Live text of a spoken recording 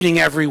Good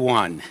evening,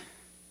 everyone.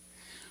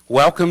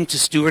 Welcome to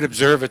Stewart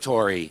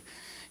Observatory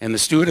and the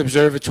Stewart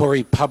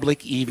Observatory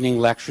Public Evening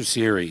Lecture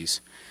Series.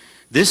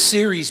 This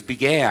series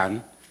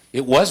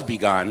was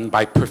begun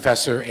by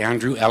Professor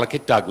Andrew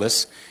Ellicott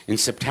Douglas in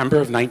September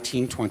of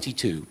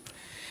 1922.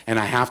 And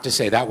I have to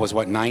say, that was,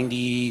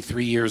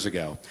 93 years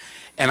ago.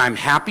 And I'm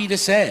happy to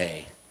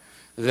say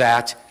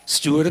that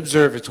Stewart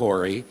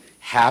Observatory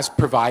has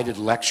provided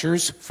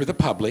lectures for the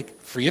public,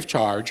 free of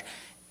charge,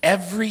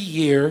 every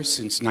year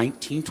since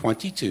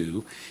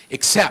 1922,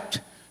 except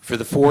for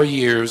the 4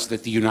 years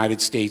that the United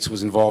States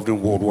was involved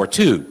in World War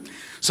II.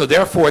 So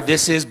therefore,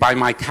 this is, by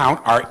my count,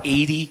 our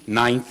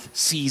 89th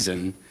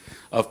season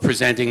of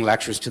presenting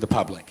lectures to the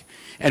public.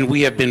 And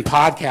we have been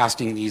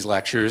podcasting these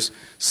lectures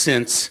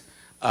since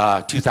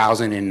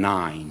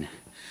 2009.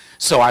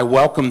 So I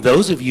welcome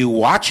those of you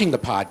watching the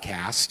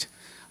podcast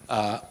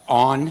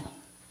on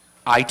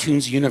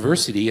iTunes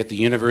University at the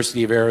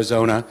University of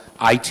Arizona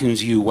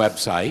iTunes U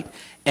website,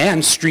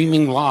 and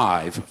streaming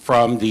live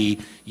from the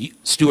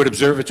Stewart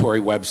Observatory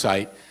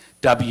website,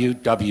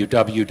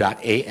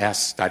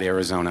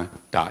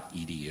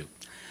 www.as.arizona.edu.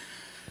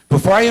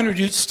 Before I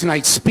introduce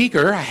tonight's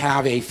speaker, I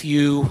have a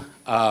few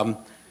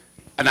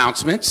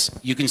announcements.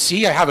 You can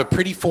see I have a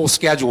pretty full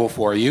schedule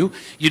for you.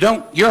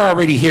 You're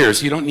already here,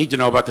 so you don't need to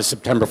know about the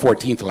September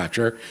 14th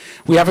lecture.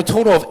 We have a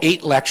total of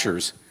 8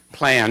 lectures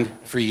planned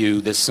for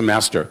you this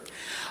semester.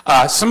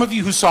 Some of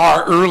you who saw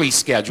our early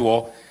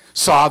schedule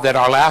saw that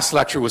our last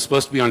lecture was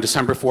supposed to be on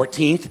December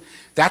 14th.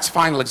 That's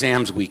final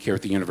exams week here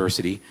at the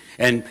university,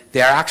 and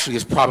there actually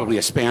is probably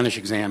a Spanish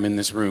exam in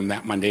this room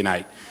that Monday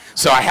night.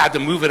 So I had to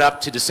move it up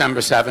to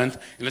December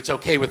 7th, and it's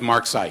okay with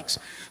Mark Sykes.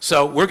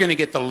 So we're going to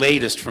get the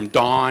latest from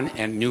Dawn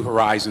and New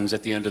Horizons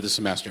at the end of the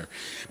semester.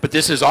 But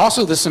this is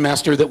also the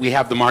semester that we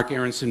have the Mark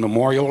Aronson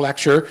Memorial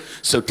Lecture,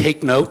 so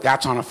take note,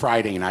 that's on a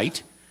Friday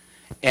night.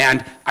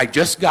 And I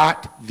just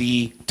got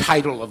the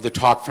title of the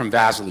talk from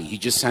Vasily. He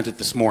just sent it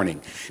this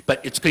morning. But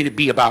it's going to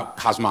be about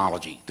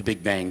cosmology, the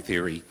Big Bang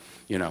Theory.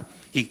 You know,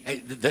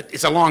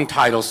 it's a long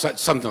title,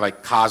 something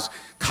like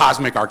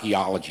cosmic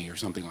archaeology or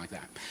something like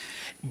that.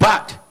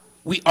 But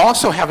we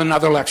also have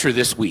another lecture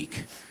this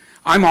week.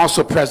 I'm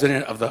also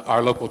president of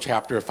our local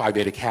chapter of Phi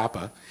Beta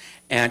Kappa.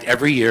 And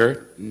every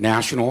year,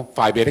 National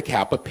Phi Beta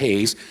Kappa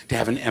pays to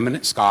have an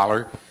eminent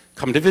scholar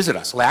come to visit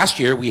us. Last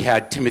year, we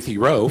had Timothy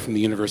Rowe from the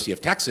University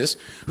of Texas,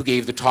 who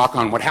gave the talk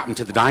on what happened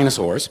to the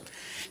dinosaurs.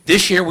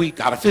 This year, we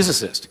got a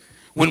physicist.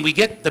 When we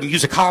get the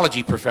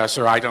musicology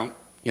professor, I don't,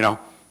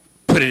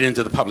 put it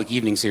into the public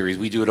evening series.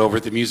 We do it over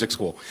at the music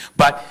school.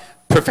 But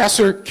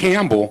Professor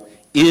Campbell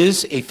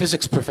is a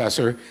physics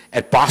professor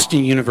at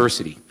Boston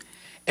University.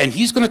 And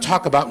he's going to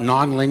talk about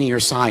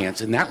nonlinear science,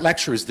 and that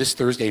lecture is this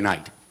Thursday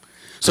night.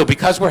 So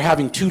because we're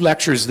having 2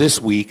 lectures this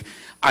week,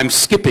 I'm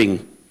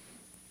skipping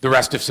the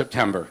rest of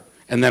September.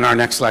 And then our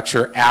next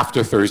lecture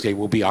after Thursday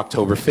will be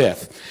October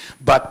 5th.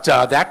 But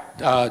that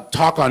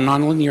talk on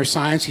nonlinear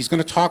science, he's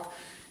going to talk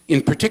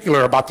in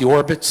particular about the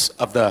orbits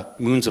of the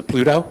moons of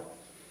Pluto.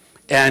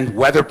 And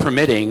weather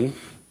permitting,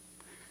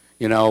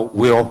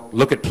 we'll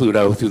look at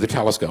Pluto through the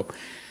telescope.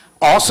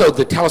 Also,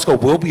 the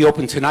telescope will be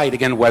open tonight,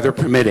 again, weather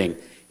permitting.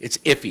 It's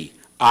iffy.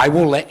 I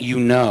will let you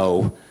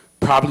know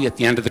probably at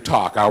the end of the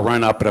talk. I'll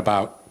run up at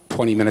about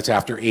 20 minutes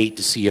after 8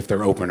 to see if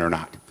they're open or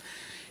not.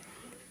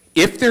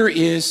 If there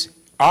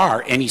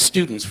are any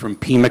students from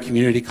Pima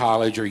Community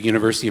College or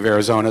University of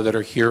Arizona that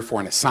are here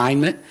for an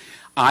assignment,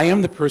 I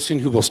am the person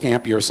who will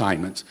stamp your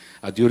assignments.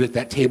 I'll do it at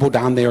that table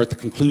down there at the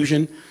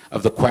conclusion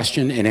of the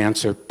question and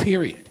answer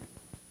period.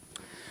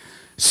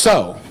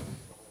 So,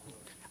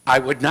 I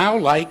would now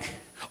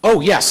oh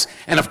yes,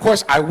 and of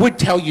course I would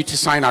tell you to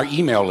sign our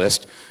email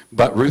list,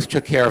 but Ruth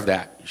took care of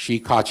that. She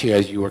caught you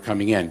as you were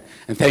coming in.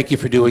 And thank you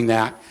for doing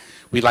that.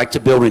 We'd like to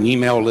build an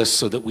email list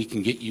so that we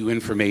can get you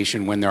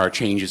information when there are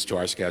changes to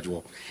our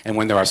schedule and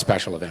when there are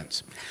special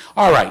events.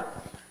 All right.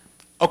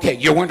 Okay,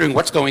 you're wondering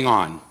what's going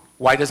on.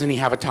 Why doesn't he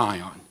have a tie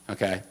on?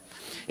 Okay.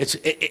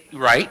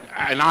 Right?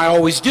 And I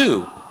always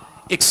do.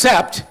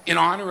 Except in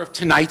honor of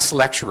tonight's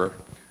lecturer.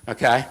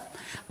 Okay?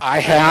 I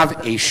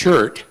have a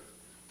shirt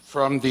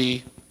from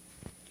the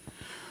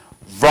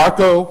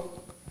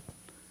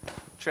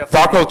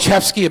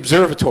Varkochevsky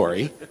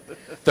Observatory.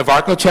 The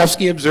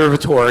Varkochevsky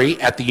Observatory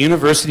at the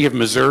University of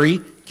Missouri,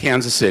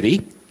 Kansas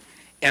City.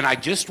 And I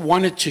just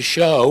wanted to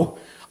show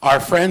our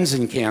friends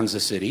in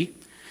Kansas City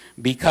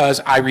because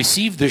I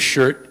received this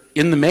shirt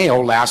in the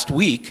mail last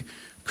week,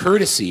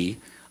 courtesy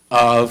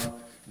of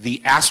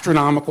the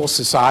Astronomical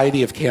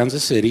Society of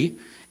Kansas City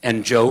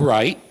and Joe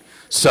Wright.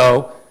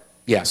 So,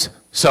 yes.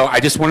 So I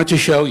just wanted to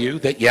show you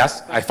that,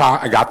 yes, I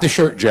got the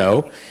shirt,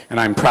 Joe, and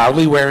I'm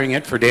proudly wearing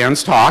it for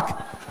Dan's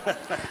talk.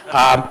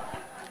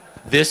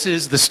 This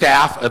is the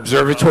staff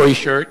observatory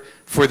shirt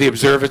for the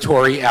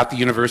observatory at the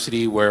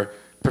university where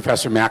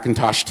Professor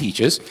McIntosh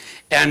teaches.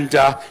 And,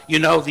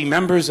 the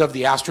members of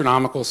the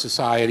Astronomical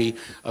Society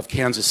of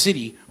Kansas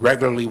City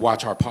regularly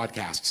watch our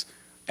podcasts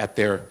at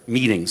their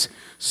meetings.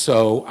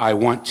 So I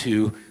want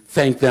to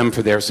thank them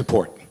for their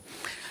support.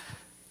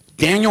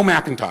 Daniel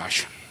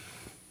McIntosh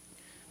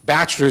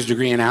bachelor's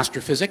degree in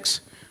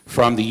astrophysics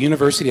from the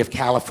University of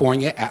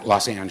California at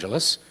Los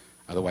Angeles,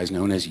 otherwise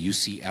known as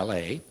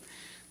UCLA.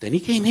 Then he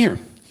came here.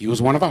 He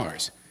was one of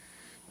ours.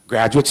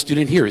 Graduate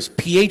student here. His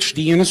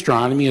PhD in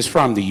astronomy is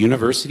from the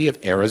University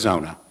of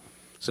Arizona.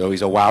 So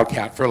he's a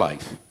wildcat for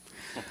life.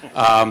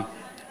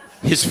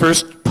 His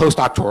first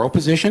postdoctoral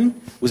position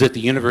was at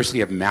the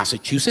University of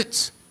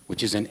Massachusetts,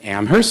 which is in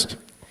Amherst.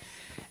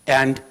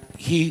 And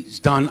he's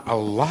done a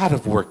lot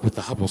of work with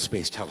the Hubble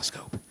Space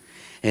Telescope.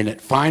 And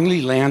it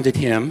finally landed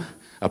him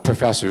a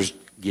professor's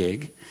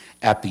gig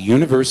at the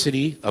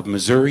University of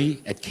Missouri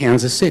at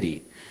Kansas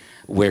City,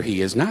 where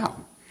he is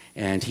now.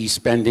 And he's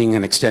spending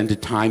an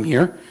extended time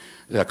here,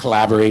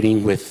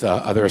 collaborating with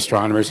other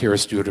astronomers here at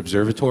Steward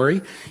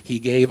Observatory. He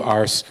gave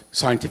our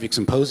scientific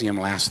symposium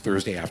last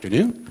Thursday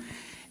afternoon.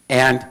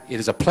 And it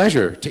is a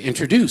pleasure to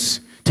introduce,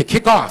 to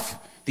kick off,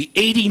 the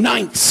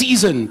 89th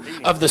season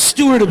of the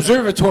Steward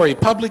Observatory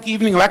Public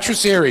Evening Lecture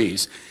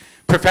Series,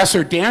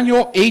 Professor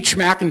Daniel H.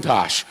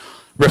 McIntosh,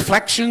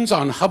 Reflections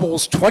on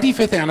Hubble's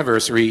 25th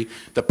Anniversary,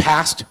 the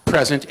Past,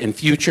 Present, and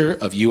Future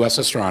of U.S.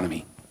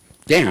 Astronomy.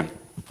 Dan.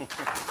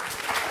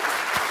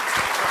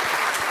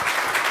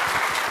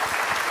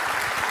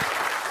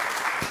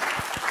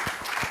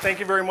 Thank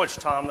you very much,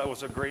 Tom. That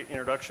was a great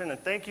introduction, and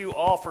thank you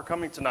all for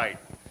coming tonight.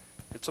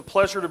 It's a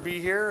pleasure to be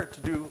here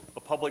to do a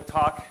public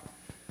talk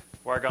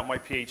where I got my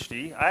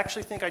PhD. I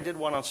actually think I did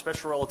one on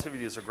special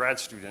relativity as a grad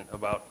student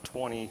about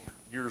 20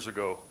 years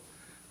ago.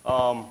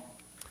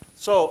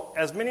 So,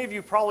 as many of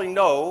you probably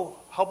know,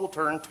 Hubble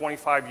turned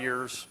 25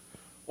 years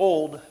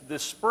old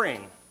this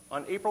spring.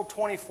 On April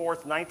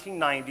 24th,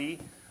 1990,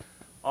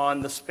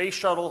 on the Space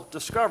Shuttle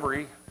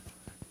Discovery,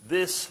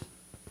 this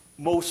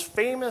most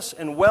famous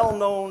and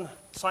well-known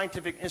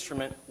scientific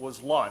instrument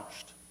was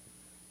launched.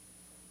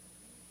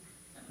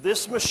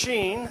 This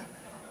machine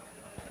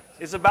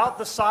is about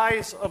the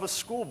size of a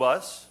school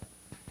bus,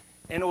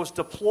 and it was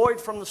deployed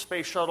from the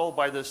space shuttle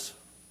by this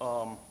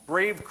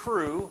brave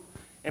crew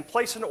and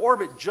placed in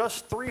orbit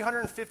just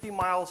 350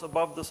 miles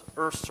above the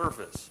Earth's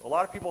surface. A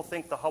lot of people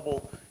think the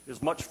Hubble is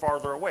much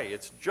farther away.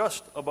 It's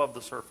just above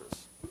the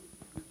surface.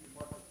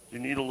 You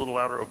need a little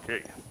louder?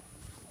 Okay.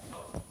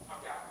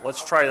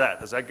 Let's try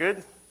that. Is that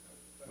good?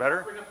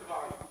 Better?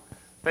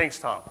 Thanks,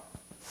 Tom.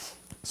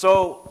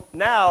 So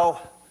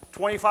now,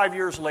 25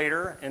 years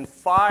later, and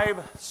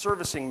 5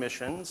 servicing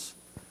missions,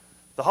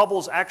 the Hubble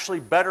is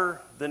actually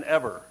better than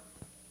ever.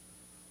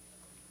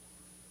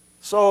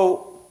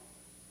 So,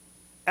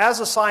 as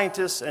a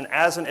scientist and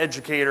as an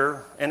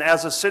educator and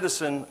as a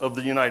citizen of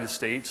the United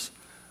States,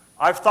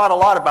 I've thought a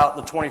lot about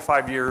the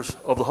 25 years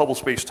of the Hubble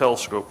Space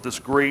Telescope, this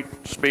great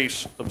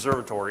space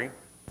observatory,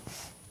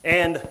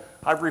 and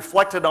I've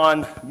reflected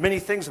on many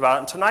things about it.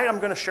 And tonight I'm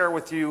going to share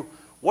with you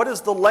what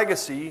is the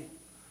legacy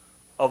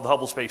of the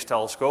Hubble Space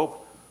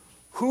Telescope,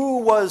 who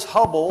was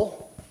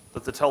Hubble,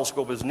 that the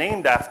telescope is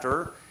named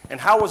after, and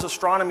how was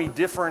astronomy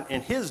different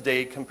in his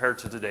day compared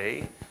to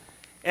today,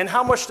 and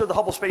how much did the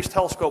Hubble Space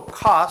Telescope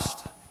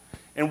cost,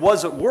 and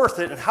was it worth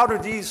it, and how do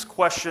these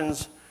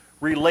questions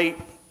relate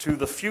to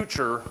the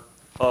future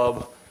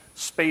of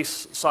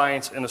space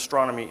science and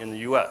astronomy in the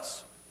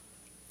U.S.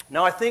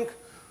 Now, I think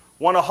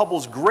one of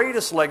Hubble's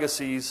greatest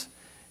legacies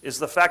is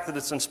the fact that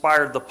it's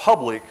inspired the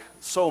public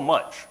so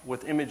much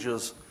with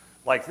images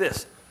like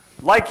this.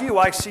 Like you,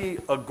 I see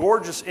a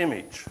gorgeous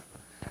image.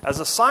 As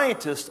a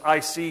scientist, I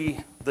see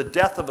the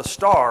death of a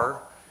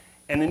star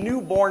and a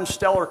newborn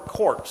stellar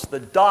corpse. The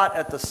dot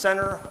at the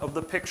center of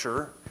the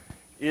picture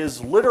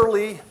is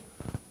literally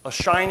a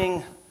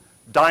shining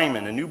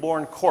diamond, a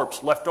newborn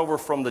corpse left over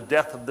from the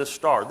death of this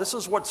star. This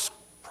is what's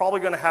probably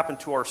going to happen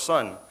to our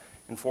sun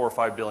in 4 or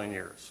 5 billion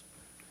years.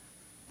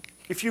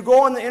 If you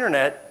go on the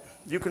internet,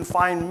 you can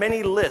find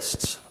many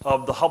lists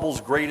of the Hubble's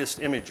greatest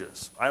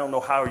images. I don't know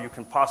how you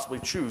can possibly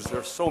choose.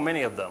 There's so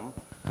many of them.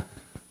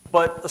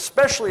 But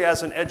especially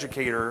as an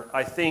educator,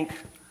 I think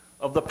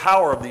of the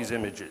power of these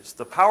images.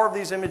 The power of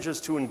these images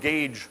to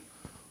engage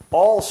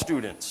all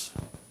students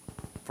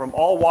from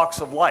all walks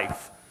of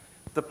life.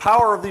 The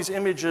power of these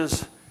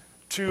images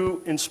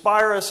to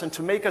inspire us and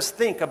to make us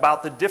think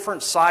about the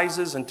different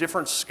sizes and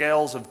different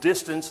scales of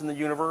distance in the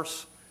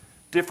universe,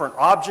 different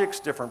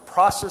objects, different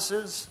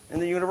processes in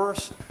the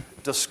universe,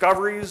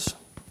 discoveries,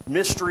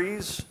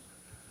 mysteries,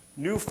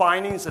 new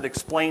findings that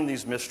explain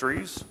these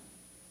mysteries.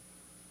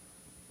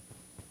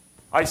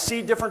 I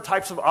see different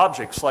types of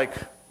objects like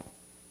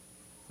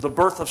the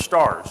birth of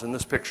stars in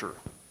this picture.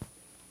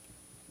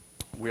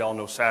 We all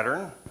know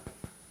Saturn.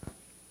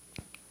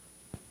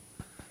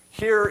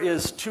 Here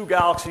is 2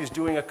 galaxies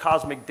doing a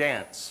cosmic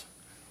dance.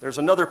 There's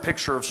another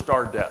picture of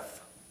star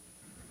death.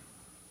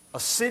 A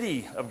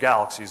city of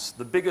galaxies,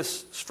 the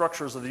biggest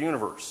structures of the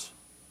universe.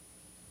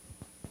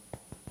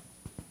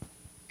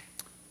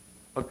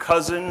 A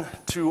cousin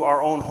to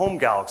our own home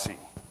galaxy,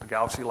 a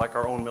galaxy like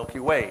our own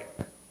Milky Way.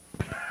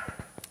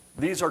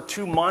 These are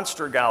 2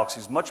 monster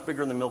galaxies, much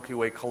bigger than the Milky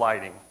Way,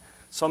 colliding.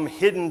 Some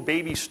hidden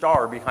baby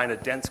star behind a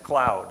dense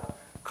cloud.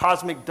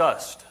 Cosmic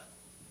dust.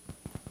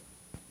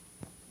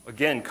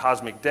 Again,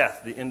 cosmic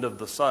death, the end of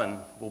the sun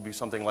will be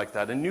something like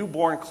that. A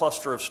newborn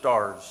cluster of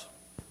stars.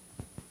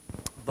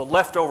 The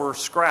leftover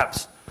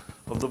scraps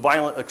of the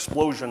violent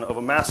explosion of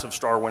a massive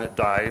star when it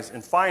dies.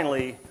 And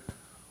finally,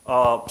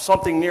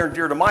 something near and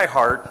dear to my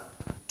heart,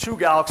 two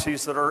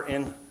galaxies that are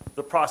in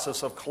the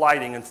process of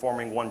colliding and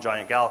forming one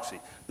giant galaxy.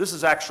 This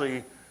is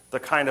actually the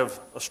kind of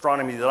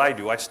astronomy that I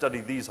do. I study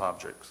these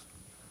objects.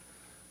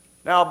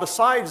 Now,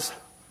 besides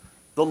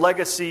the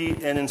legacy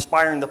and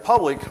inspiring the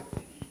public,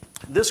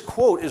 this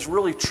quote is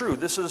really true.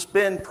 This has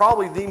been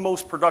probably the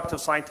most productive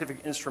scientific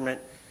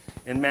instrument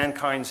in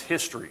mankind's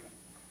history.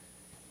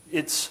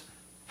 It's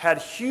had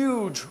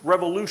huge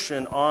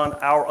revolution on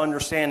our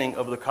understanding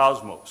of the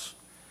cosmos.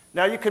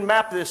 Now, you can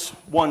map this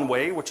one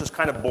way, which is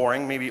kind of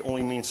boring, maybe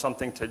only means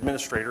something to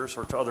administrators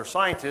or to other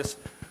scientists,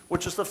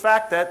 which is the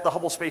fact that the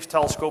Hubble Space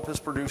Telescope has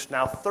produced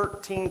now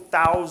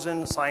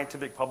 13,000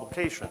 scientific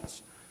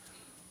publications.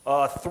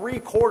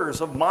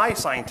 3/4 of my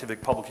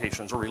scientific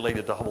publications are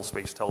related to Hubble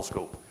Space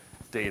Telescope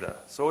data.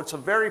 So it's a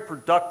very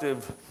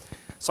productive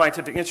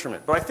scientific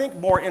instrument. But I think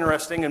more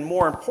interesting and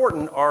more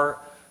important are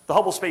the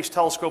Hubble Space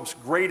Telescope's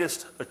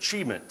greatest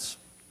achievements.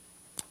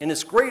 And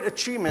its great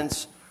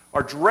achievements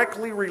are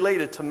directly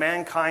related to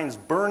mankind's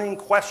burning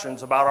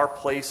questions about our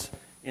place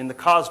in the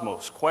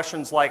cosmos.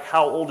 Questions like,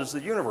 how old is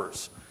the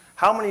universe?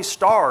 How many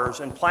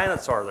stars and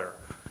planets are there?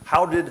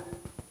 How did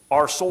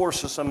our solar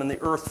system and the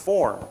Earth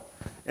form?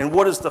 And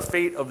what is the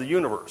fate of the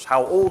universe?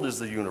 How old is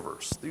the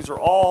universe? These are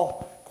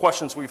all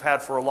questions we've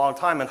had for a long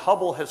time, and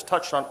Hubble has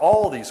touched on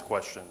all of these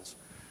questions.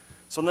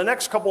 So in the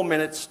next couple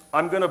minutes,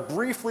 I'm going to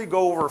briefly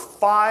go over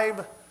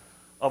 5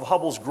 of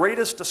Hubble's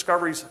greatest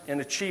discoveries and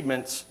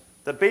achievements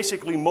that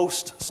basically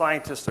most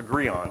scientists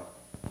agree on,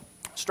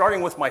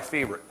 starting with my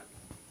favorite.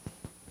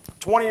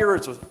 20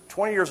 years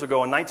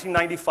ago, in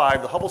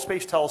 1995, the Hubble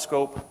Space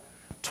Telescope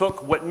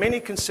took what many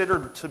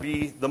considered to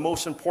be the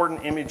most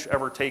important image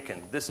ever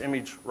taken, this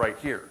image right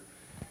here.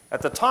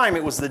 At the time,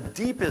 it was the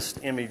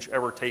deepest image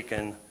ever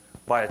taken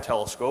by a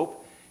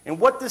telescope, and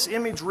what this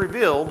image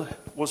revealed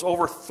was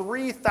over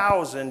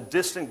 3,000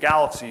 distant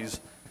galaxies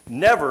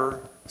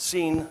never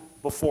seen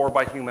before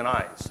by human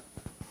eyes.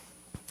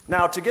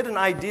 Now, to get an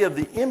idea of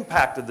the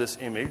impact of this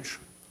image,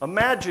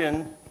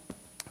 imagine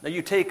that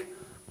you take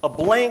a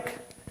blank,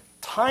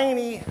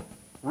 tiny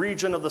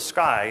region of the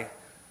sky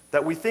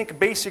that we think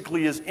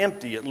basically is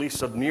empty, at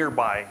least of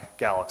nearby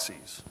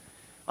galaxies.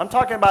 I'm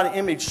talking about an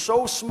image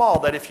so small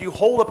that if you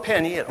hold a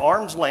penny at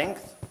arm's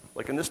length,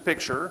 like in this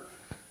picture,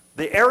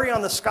 the area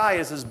on the sky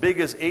is as big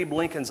as Abe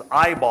Lincoln's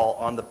eyeball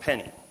on the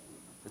penny.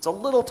 It's a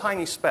little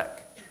tiny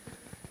speck.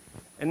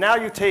 And now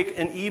you take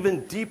an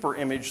even deeper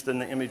image than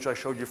the image I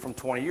showed you from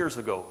 20 years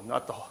ago.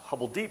 Not the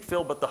Hubble Deep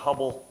Field, but the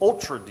Hubble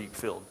Ultra Deep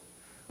Field.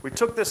 We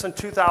took this in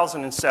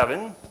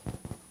 2007.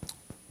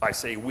 I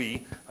say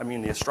we, I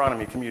mean the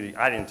astronomy community.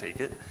 I didn't take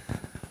it.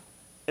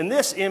 In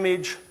this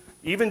image,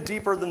 even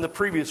deeper than the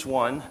previous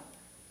one,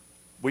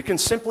 we can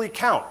simply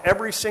count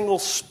every single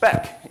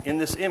speck in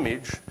this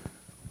image.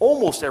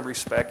 Almost every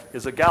speck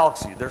is a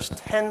galaxy. There's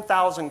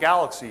 10,000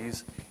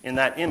 galaxies in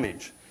that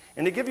image.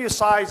 And to give you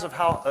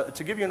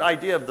to give you an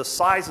idea of the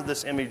size of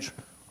this image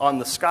on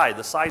the sky,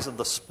 the size of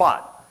the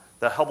spot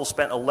that Hubble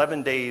spent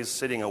 11 days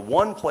sitting in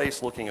one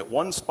place looking at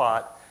one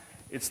spot,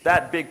 it's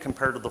that big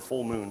compared to the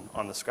full moon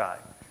on the sky.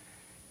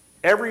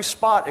 Every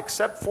spot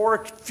except for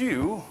a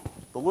few,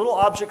 the little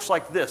objects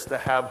like this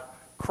that have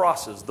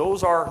crosses,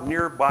 those are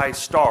nearby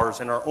stars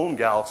in our own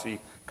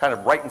galaxy, kind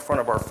of right in front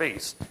of our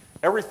face.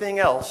 Everything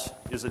else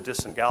is a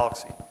distant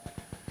galaxy.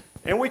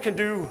 And we can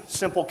do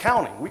simple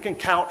counting. We can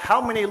count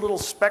how many little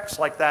specks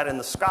like that in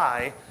the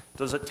sky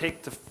does it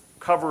take to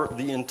cover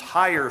the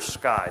entire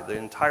sky, the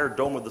entire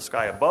dome of the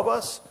sky above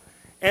us,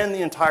 and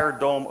the entire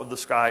dome of the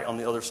sky on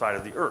the other side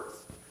of the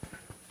Earth.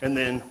 And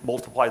then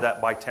multiply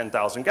that by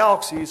 10,000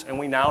 galaxies, and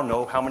we now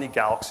know how many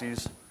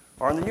galaxies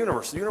are in the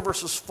universe. The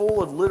universe is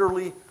full of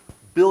literally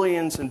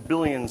billions and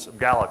billions of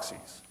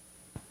galaxies.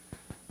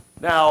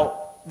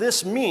 Now,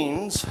 this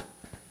means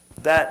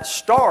that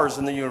stars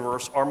in the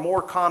universe are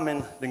more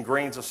common than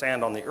grains of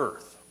sand on the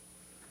Earth.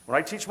 When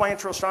I teach my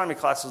intro astronomy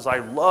classes, I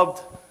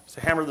love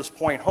to hammer this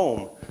point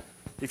home.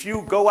 If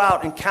you go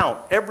out and count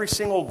every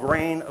single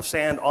grain of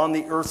sand on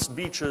the Earth's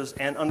beaches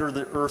and under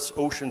the Earth's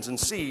oceans and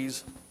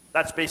seas,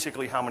 that's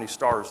basically how many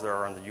stars there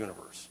are in the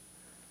universe.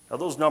 Now,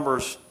 those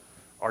numbers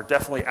are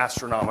definitely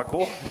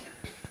astronomical.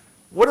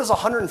 What does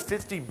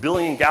 150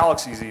 billion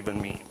galaxies even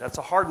mean? That's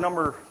a hard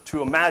number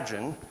to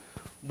imagine.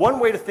 One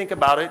way to think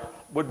about it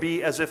would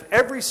be as if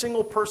every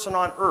single person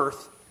on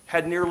Earth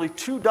had nearly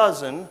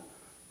 24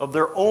 of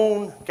their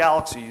own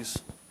galaxies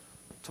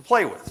to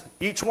play with.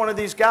 Each one of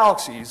these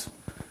galaxies,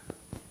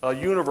 a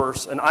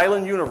universe, an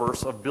island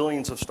universe of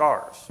billions of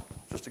stars,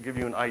 just to give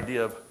you an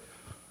idea of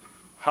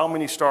how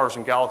many stars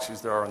and galaxies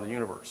there are in the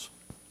universe.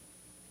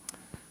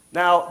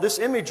 Now, this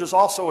image is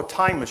also a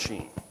time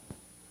machine.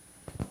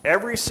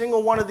 Every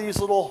single one of these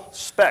little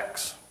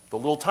specks, the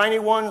little tiny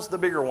ones, the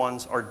bigger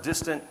ones, are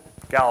distant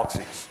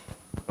galaxies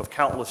of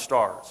countless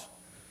stars.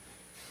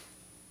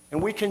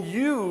 And we can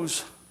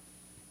use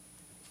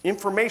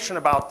information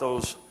about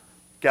those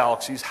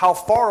galaxies, how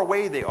far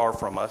away they are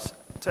from us,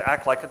 to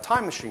act like a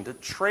time machine, to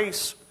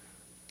trace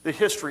the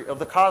history of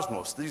the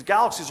cosmos. These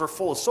galaxies are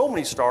full of so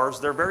many stars,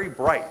 they're very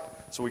bright,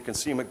 so we can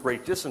see them at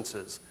great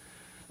distances.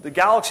 The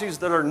galaxies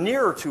that are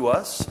nearer to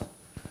us,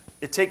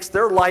 it takes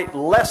their light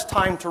less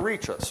time to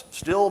reach us,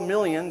 still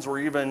millions or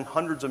even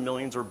hundreds of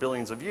millions or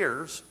billions of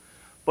years.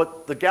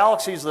 But the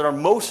galaxies that are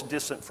most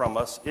distant from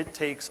us, it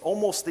takes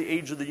almost the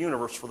age of the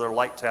universe for their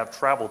light to have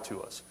traveled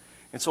to us.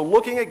 And so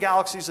looking at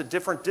galaxies at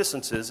different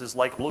distances is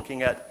like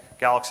looking at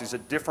galaxies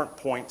at different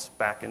points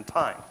back in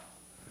time.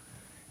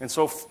 And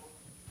so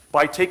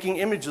by taking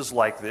images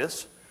like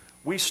this,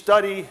 we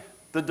study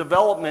the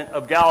development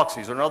of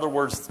galaxies, or in other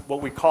words,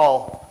 what we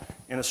call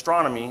in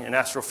astronomy and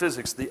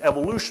astrophysics, the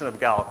evolution of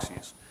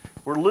galaxies.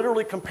 We're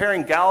literally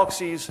comparing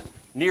galaxies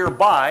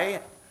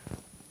nearby.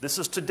 This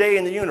is today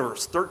in the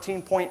universe,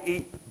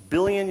 13.8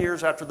 billion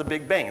years after the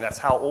Big Bang. That's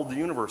how old the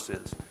universe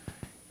is.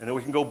 And then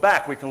we can go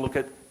back. We can look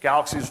at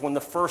galaxies when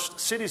the first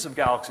cities of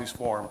galaxies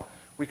formed.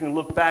 We can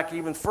look back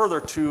even further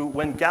to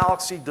when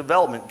galaxy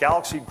development,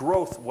 galaxy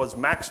growth was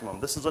maximum.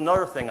 This is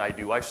another thing I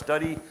do. I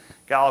study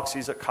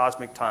galaxies at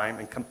cosmic time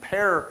and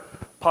compare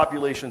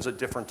populations at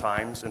different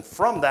times. And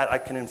from that, I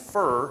can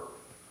infer,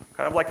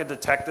 kind of like a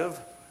detective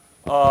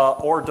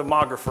or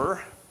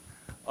demographer,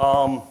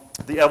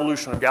 the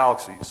evolution of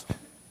galaxies.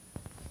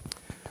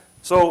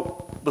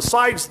 So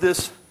besides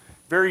this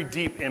very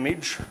deep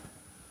image,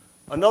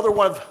 another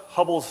one of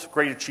Hubble's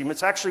great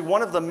achievements, actually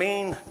one of the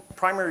main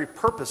primary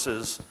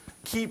purposes,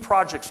 key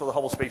projects for the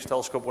Hubble Space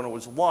Telescope when it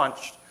was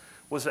launched,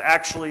 was to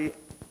actually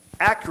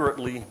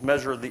accurately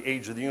measure the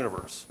age of the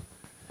universe.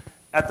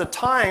 At the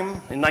time,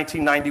 in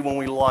 1990, when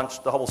we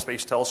launched the Hubble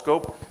Space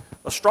Telescope,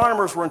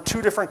 astronomers were in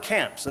two different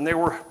camps, and there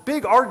were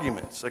big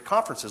arguments at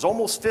conferences,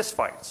 almost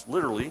fistfights,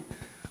 literally,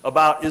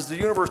 about is the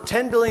universe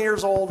 10 billion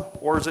years old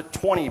or is it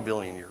 20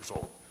 billion years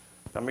old?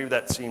 Now, maybe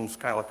that seems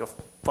kind of like a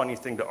funny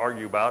thing to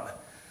argue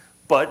about,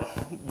 but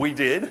we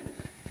did.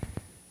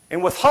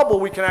 And with Hubble,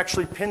 we can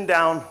actually pin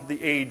down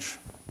the age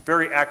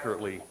very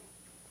accurately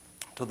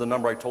to the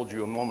number I told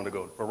you a moment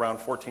ago, around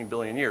 14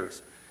 billion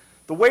years.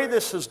 The way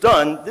this is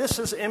done,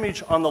 this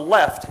image on the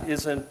left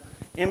is an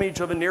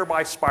image of a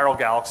nearby spiral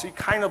galaxy,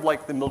 kind of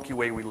like the Milky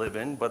Way we live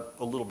in, but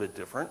a little bit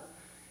different.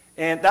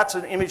 And that's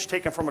an image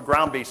taken from a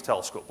ground-based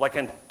telescope, like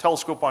a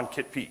telescope on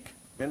Kitt Peak.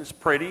 And it's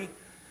pretty,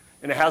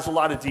 and it has a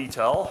lot of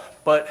detail,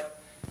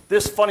 but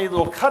this funny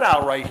little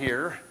cutout right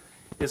here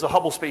is a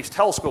Hubble Space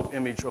Telescope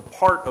image of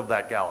part of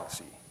that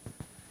galaxy.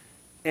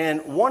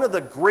 And one of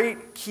the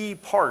great key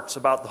parts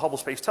about the Hubble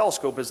Space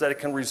Telescope is that it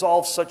can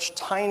resolve such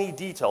tiny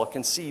detail. It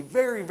can see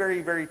very,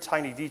 very, very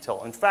tiny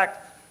detail. In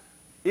fact,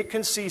 it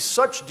can see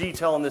such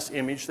detail in this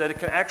image that it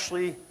can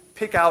actually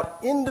pick out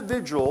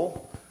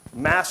individual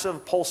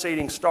massive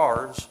pulsating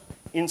stars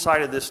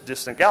inside of this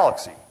distant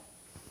galaxy.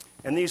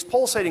 And these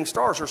pulsating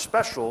stars are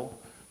special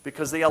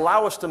because they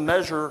allow us to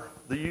measure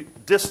the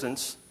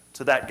distance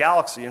to that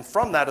galaxy, and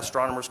from that,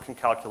 astronomers can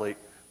calculate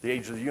the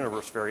age of the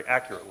universe very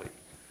accurately.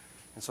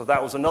 And so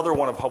that was another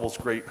one of Hubble's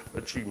great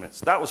achievements.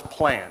 That was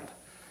planned.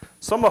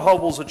 Some of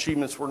Hubble's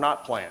achievements were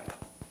not planned,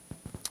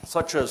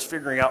 such as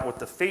figuring out what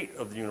the fate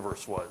of the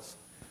universe was.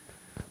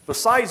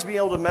 Besides being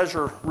able to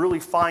measure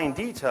really fine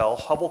detail,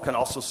 Hubble can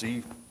also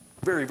see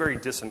very, very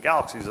distant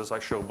galaxies, as I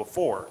showed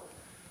before.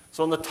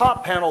 So in the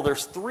top panel,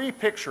 there's three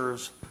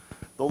pictures: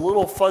 the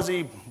little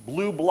fuzzy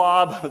blue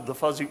blob, the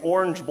fuzzy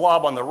orange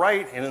blob on the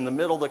right, and in the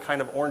middle, the kind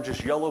of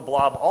orangish yellow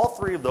blob. All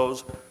three of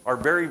those are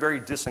very,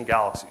 very distant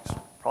galaxies,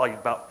 probably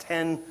about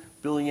 10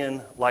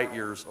 billion light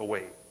years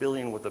away,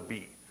 billion with a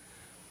B.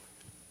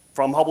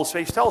 From Hubble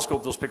Space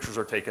Telescope, those pictures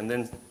are taken.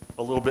 Then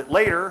a little bit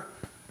later,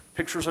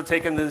 pictures are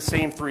taken of the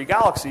same three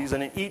galaxies,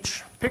 and in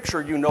each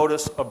picture, you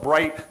notice a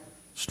bright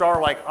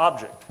star-like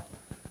object.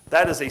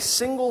 That is a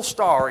single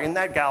star in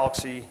that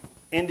galaxy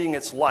ending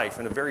its life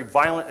in a very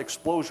violent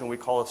explosion we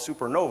call a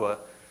supernova.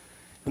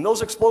 And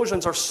those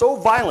explosions are so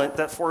violent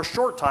that for a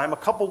short time, a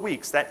couple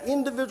weeks, that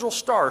individual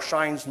star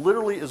shines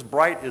literally as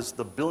bright as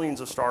the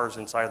billions of stars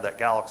inside that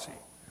galaxy.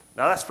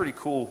 Now that's pretty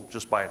cool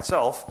just by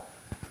itself.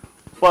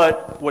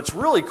 But what's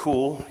really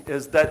cool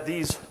is that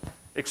these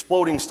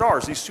exploding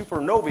stars, these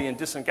supernovae in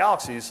distant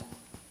galaxies,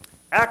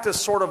 act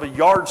as sort of a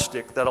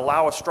yardstick that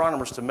allow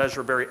astronomers to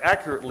measure very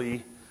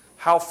accurately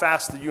how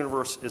fast the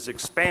universe is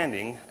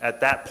expanding at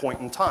that point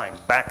in time,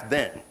 back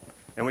then.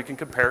 And we can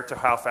compare it to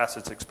how fast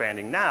it's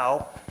expanding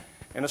now.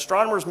 And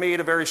astronomers made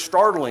a very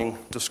startling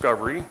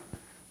discovery,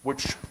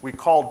 which we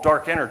call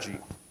dark energy.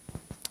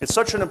 It's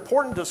such an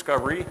important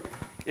discovery,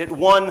 it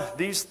won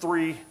these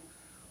three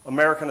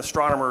American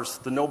astronomers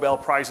the Nobel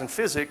Prize in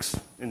Physics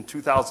in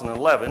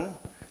 2011.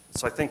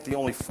 It's, I think, the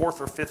only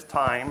fourth or fifth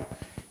time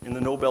in the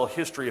Nobel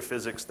history of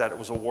physics that it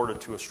was awarded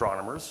to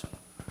astronomers.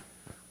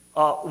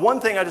 One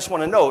thing I just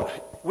want to note,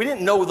 we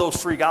didn't know those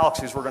three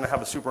galaxies were going to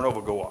have a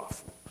supernova go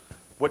off.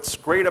 What's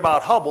great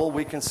about Hubble,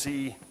 we can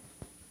see,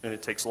 and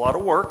it takes a lot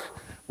of work,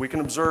 we can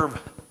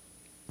observe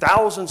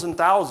thousands and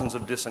thousands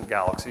of distant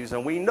galaxies,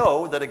 and we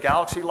know that a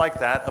galaxy like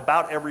that,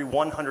 about every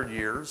 100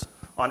 years,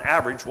 on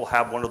average, will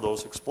have one of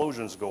those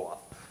explosions go off.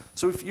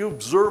 So if you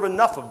observe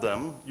enough of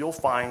them, you'll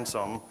find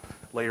some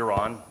later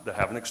on that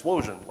have an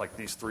explosion, like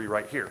these 3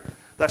 right here.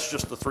 That's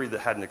just the 3 that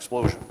had an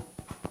explosion.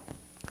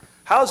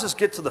 How does this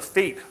get to the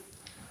fate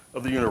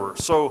of the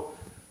universe? So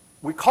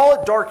we call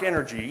it dark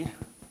energy,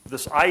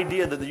 this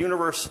idea that the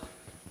universe,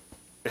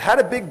 it had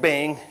a big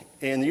bang,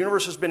 and the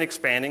universe has been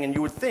expanding, and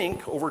you would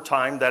think over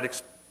time that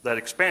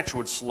expansion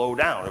would slow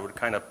down. It would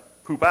kind of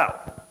poop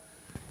out.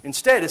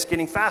 Instead, it's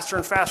getting faster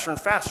and faster and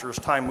faster as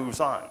time moves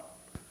on.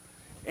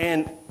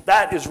 And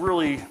that is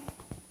really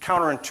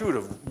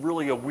counterintuitive,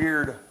 really a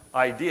weird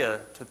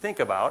idea to think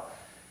about.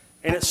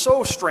 And it's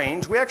so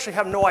strange, we actually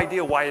have no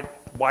idea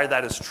why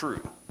that is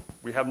true.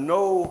 We have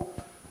no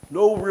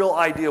real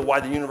idea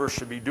why the universe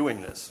should be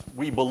doing this.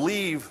 We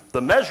believe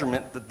the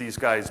measurement that these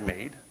guys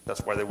made,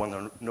 that's why they won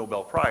the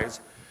Nobel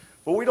Prize,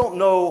 but we don't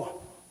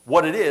know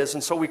what it is,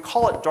 and so we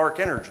call it dark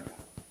energy.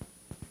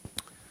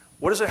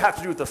 What does it have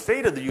to do with the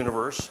fate of the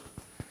universe?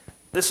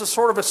 This is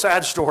sort of a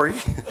sad story.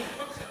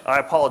 I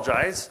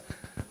apologize.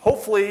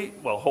 Hopefully,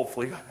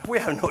 we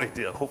have no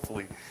idea,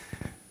 hopefully.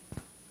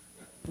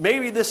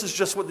 Maybe this is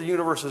just what the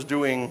universe is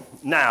doing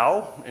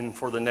now and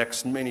for the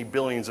next many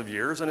billions of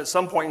years, and at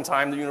some point in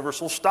time the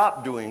universe will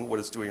stop doing what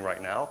it's doing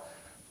right now.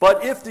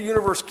 But if the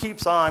universe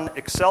keeps on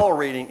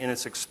accelerating in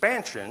its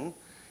expansion,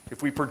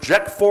 if we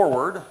project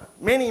forward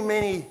many,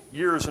 many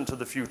years into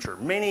the future,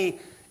 many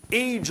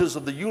ages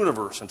of the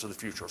universe into the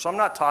future, so I'm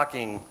not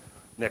talking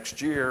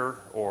next year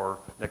or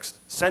next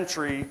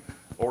century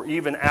or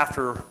even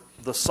after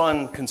the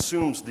sun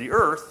consumes the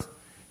earth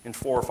in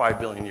 4 or 5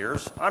 billion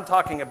years. I'm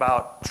talking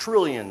about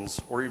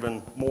trillions or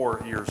even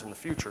more years in the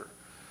future.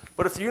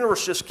 But if the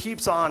universe just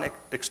keeps on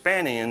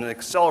expanding in an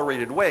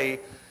accelerated way,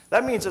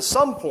 that means at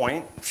some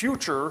point,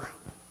 future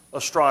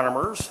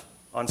astronomers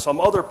on some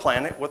other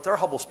planet with their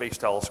Hubble Space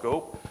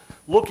Telescope,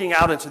 looking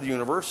out into the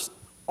universe,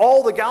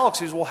 all the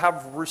galaxies will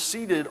have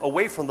receded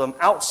away from them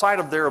outside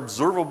of their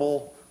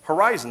observable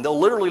horizon. They'll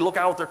literally look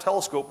out with their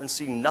telescope and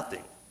see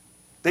nothing.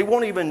 They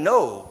won't even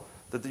know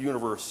that the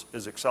universe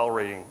is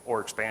accelerating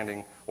or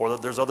expanding or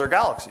that there's other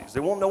galaxies.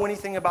 They won't know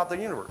anything about the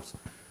universe.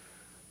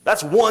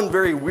 That's one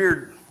very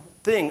weird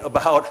thing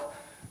about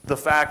the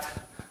fact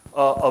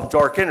of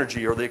dark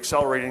energy or the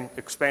accelerating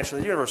expansion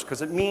of the universe,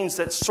 because it means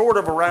that sort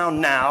of around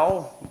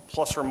now,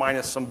 plus or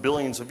minus some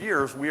billions of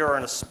years, we are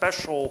in a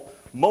special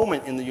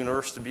moment in the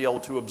universe to be able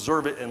to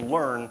observe it and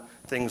learn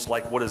things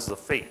like what is the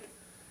fate.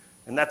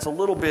 And that's a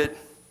little bit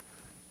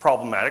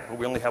problematic, but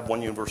we only have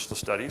one universe to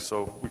study,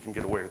 so we can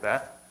get away with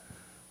that.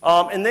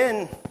 And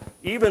then,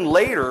 even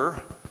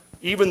later,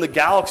 even the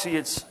galaxy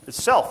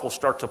itself will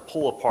start to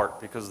pull apart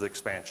because of the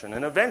expansion.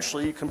 And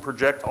eventually, you can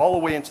project all the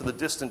way into the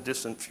distant,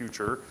 distant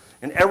future,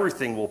 and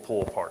everything will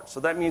pull apart. So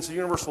that means the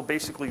universe will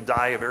basically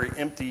die a very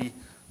empty,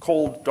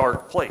 cold,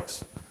 dark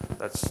place.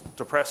 That's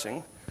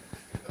depressing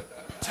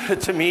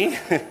to me.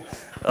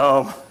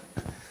 But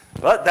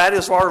that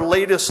is our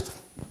latest,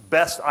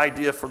 best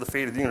idea for the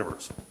fate of the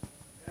universe.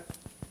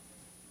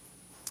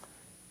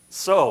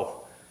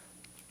 So,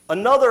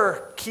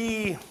 another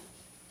key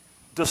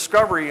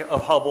discovery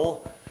of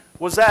Hubble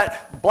was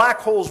that black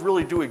holes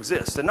really do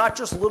exist, and not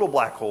just little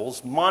black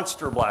holes,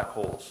 monster black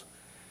holes.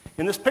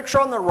 In this picture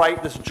on the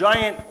right, this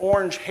giant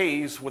orange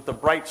haze with the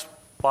bright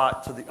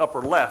spot to the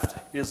upper left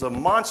is a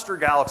monster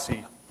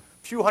galaxy,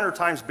 a few hundred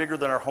times bigger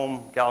than our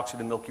home galaxy,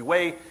 the Milky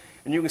Way,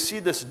 and you can see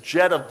this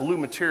jet of blue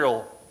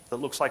material that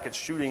looks like it's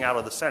shooting out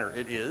of the center.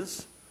 It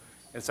is.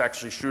 It's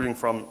actually shooting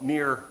from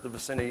near the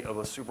vicinity of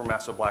a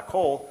supermassive black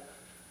hole.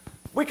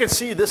 We can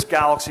see this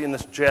galaxy in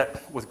this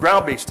jet with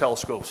ground-based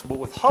telescopes, but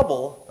with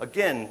Hubble,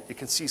 again, it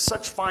can see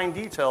such fine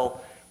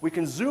detail. We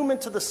can zoom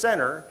into the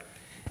center,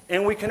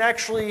 and we can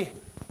actually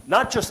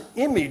not just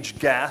image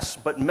gas,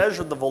 but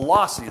measure the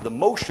velocity, the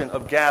motion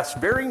of gas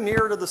very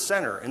near to the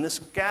center. And this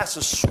gas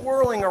is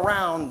swirling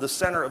around the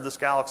center of this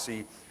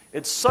galaxy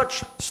at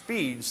such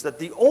speeds that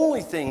the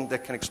only thing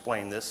that can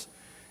explain this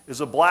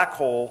is a black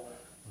hole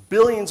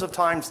billions of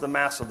times the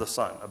mass of the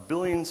sun,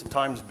 billions of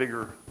times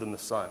bigger than the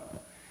sun.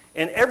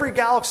 And every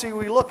galaxy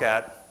we look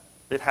at,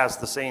 it has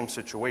the same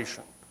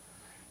situation.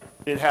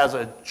 It has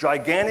a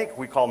gigantic,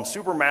 we call them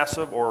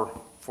supermassive, or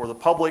for the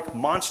public,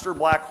 monster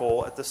black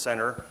hole at the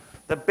center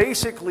that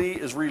basically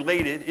is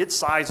related, its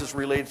size is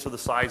related to the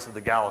size of the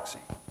galaxy.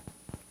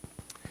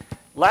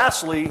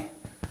 Lastly,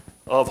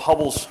 of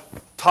Hubble's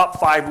top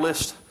 5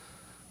 list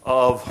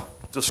of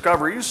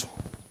discoveries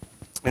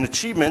and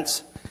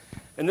achievements,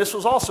 and this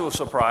was also a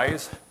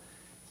surprise,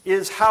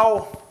 is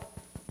how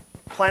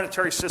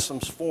planetary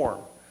systems form.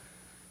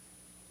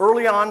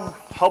 Early on,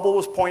 Hubble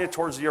was pointed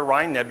towards the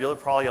Orion Nebula.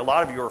 Probably a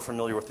lot of you are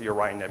familiar with the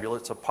Orion Nebula.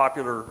 It's a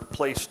popular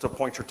place to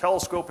point your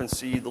telescope and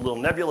see the little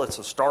nebula. It's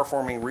a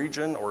star-forming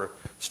region or a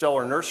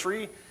stellar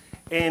nursery.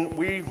 And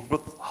we,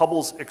 with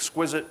Hubble's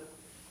exquisite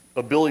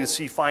ability to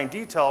see fine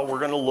detail, we're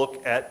going to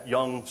look at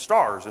young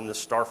stars in this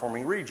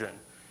star-forming region.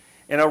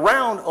 And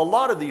around a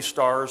lot of these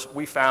stars,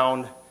 we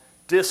found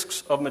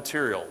disks of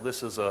material.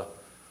 This is a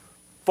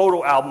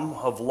photo album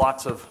of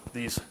lots of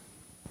these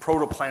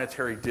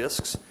protoplanetary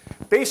disks,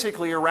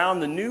 basically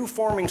around the new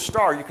forming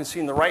star. You can see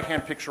in the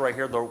right-hand picture right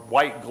here, the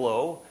white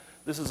glow.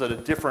 This is at a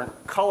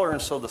different color,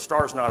 and so the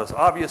star is not as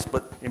obvious,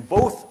 but in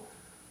both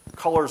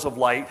colors of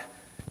light,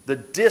 the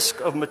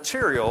disk of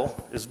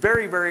material is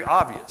very, very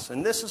obvious.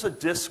 And this is a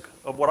disk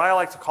of what I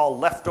like to call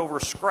leftover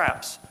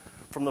scraps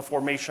from the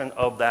formation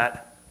of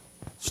that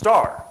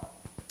star.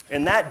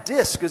 And that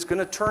disk is going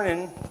to turn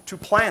into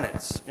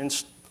planets and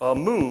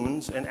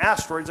moons and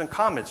asteroids and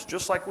comets,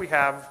 just like we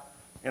have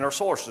in our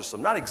solar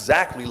system. Not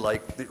exactly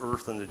like the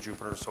Earth and the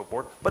Jupiter and so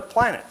forth, but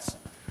planets.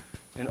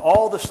 And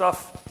all the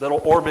stuff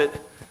that'll orbit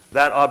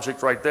that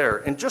object right there.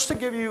 And just to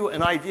give you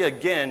an idea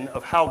again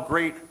of how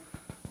great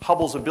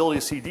Hubble's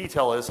ability to see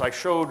detail is, I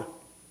showed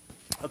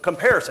a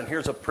comparison.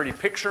 Here's a pretty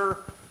picture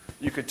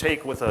you could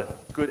take with a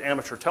good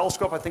amateur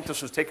telescope. I think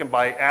this was taken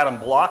by Adam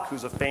Block,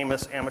 who's a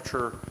famous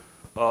amateur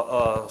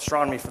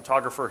astronomy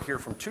photographer here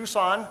from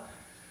Tucson.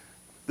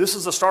 This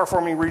is the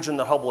star-forming region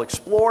that Hubble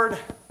explored.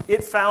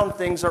 It found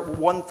things that were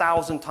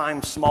 1,000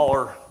 times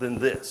smaller than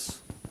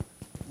this.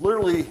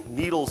 Literally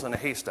needles in a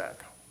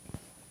haystack.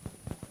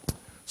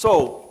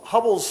 So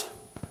Hubble's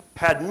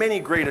had many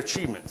great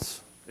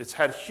achievements. It's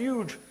had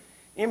huge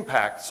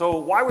impact. So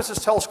why was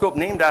this telescope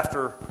named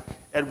after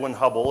Edwin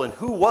Hubble, and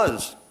who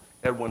was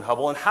Edwin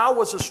Hubble, and how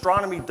was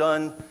astronomy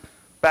done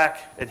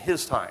back at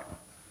his time?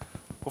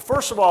 Well,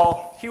 first of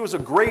all, he was a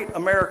great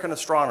American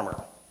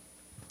astronomer.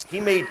 He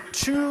made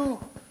two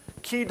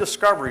key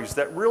discoveries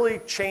that really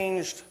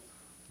changed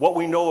what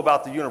we know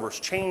about the universe,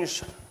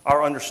 changed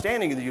our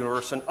understanding of the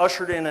universe, and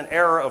ushered in an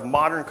era of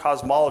modern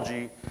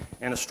cosmology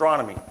and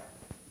astronomy.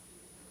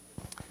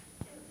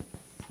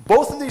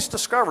 Both of these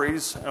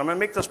discoveries, and I'm going to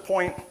make this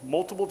point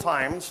multiple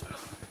times,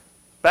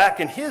 back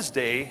in his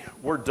day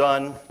were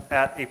done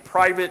at a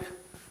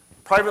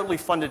privately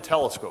funded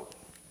telescope.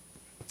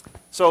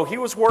 So he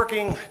was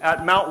working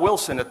at Mount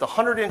Wilson at the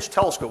 100-inch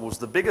telescope. It was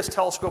the biggest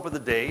telescope of the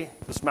day.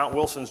 This Mount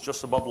Wilson's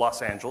just above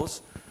Los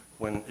Angeles,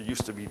 when it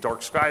used to be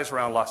dark skies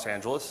around Los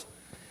Angeles.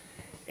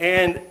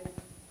 And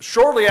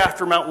shortly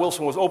after Mount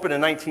Wilson was opened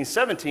in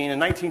 1917, in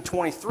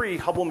 1923,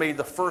 Hubble made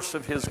the first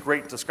of his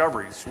great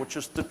discoveries, which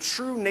is the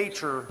true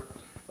nature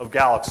of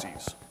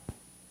galaxies.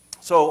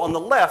 So on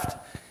the left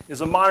is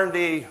a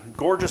modern-day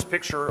gorgeous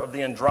picture of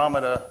the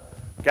Andromeda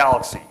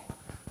galaxy,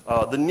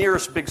 the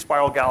nearest big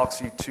spiral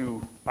galaxy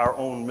to our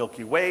own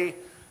Milky Way.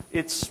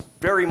 It's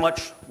very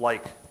much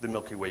like the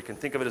Milky Way. You can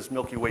think of it as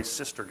Milky Way's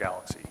sister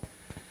galaxy.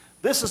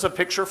 This is a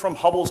picture from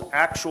Hubble's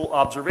actual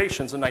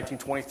observations in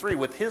 1923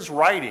 with his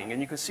writing.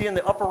 And you can see in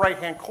the upper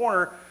right-hand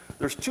corner,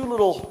 there's two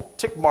little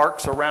tick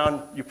marks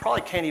around. You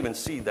probably can't even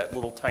see that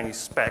little tiny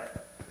speck.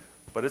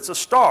 But it's a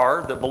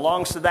star that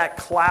belongs to that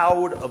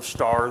cloud of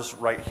stars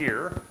right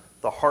here,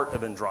 the heart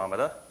of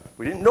Andromeda.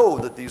 We didn't know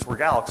that these were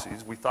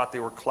galaxies. We thought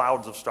they were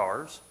clouds of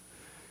stars.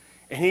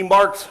 And he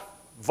marked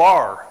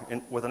VAR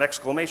with an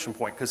exclamation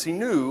point because he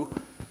knew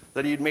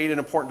that he had made an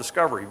important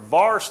discovery.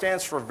 VAR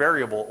stands for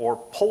variable or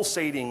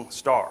pulsating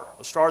star,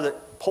 a star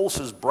that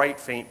pulses bright,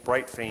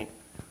 faint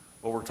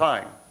over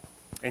time.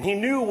 And he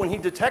knew when he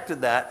detected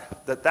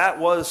that that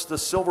was the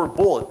silver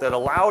bullet that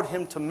allowed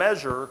him to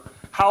measure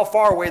how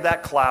far away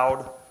that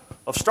cloud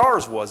of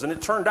stars was. And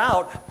it turned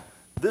out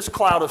this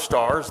cloud of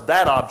stars,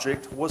 that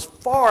object, was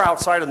far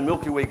outside of the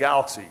Milky Way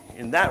galaxy.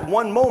 In that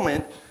one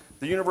moment,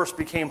 the universe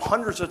became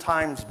hundreds of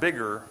times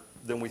bigger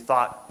than we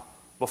thought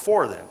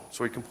before then.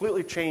 So he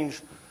completely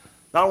changed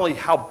not only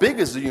how big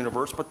is the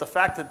universe, but the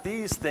fact that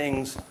these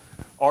things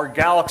are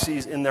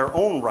galaxies in their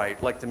own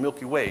right, like the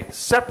Milky Way,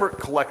 separate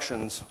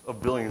collections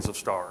of billions of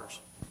stars.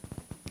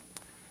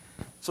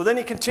 So then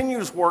he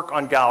continues work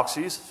on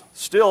galaxies,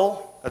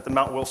 still at the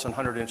Mount Wilson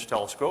 100-inch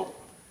telescope.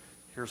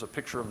 Here's a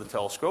picture of the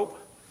telescope.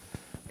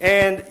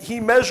 And he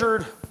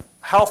measured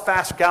how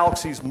fast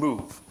galaxies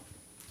move.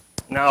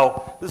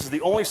 Now, this is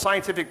the only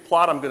scientific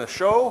plot I'm going to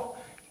show.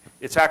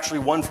 It's actually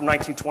one from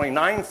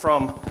 1929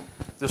 from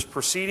this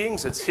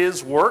Proceedings. It's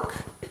his work.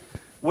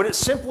 What it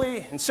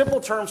simply, in simple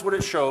terms, what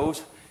it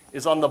shows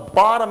is on the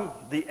bottom,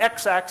 the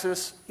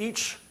x-axis,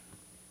 each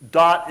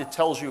dot, it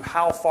tells you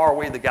how far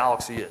away the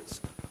galaxy is.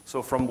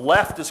 So from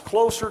left is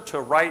closer to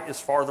right is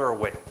farther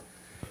away.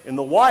 In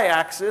the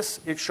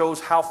y-axis, it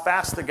shows how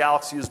fast the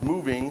galaxy is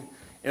moving.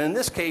 And in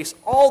this case,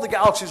 all the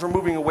galaxies are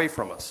moving away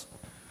from us.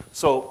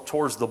 So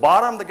towards the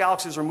bottom, the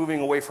galaxies are moving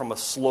away from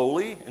us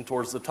slowly, and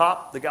towards the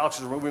top, the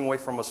galaxies are moving away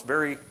from us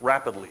very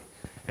rapidly.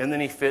 And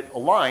then he fit a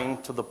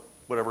line to the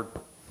whatever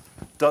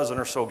dozen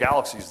or so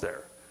galaxies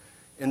there.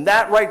 And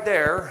that right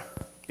there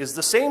is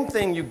the same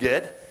thing you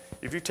get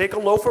if you take a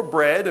loaf of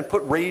bread and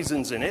put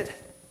raisins in it,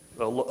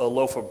 a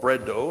loaf of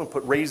bread dough, and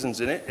put raisins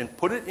in it, and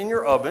put it in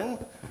your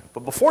oven.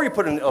 But before you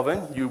put it in the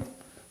oven, you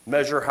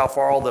measure how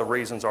far all the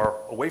raisins are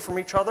away from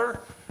each other.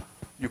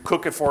 You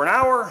cook it for an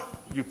hour,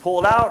 you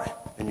pull it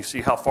out, and you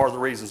see how far the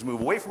raisins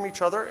move away from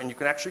each other, and you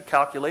can actually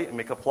calculate and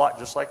make a plot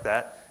just like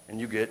that, and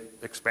you get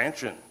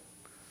expansion.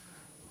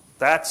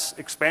 That's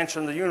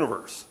expansion of the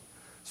universe.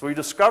 So we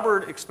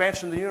discovered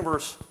expansion of the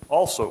universe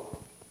also.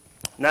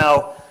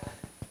 Now,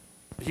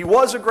 he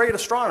was a great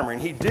astronomer,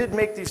 and he did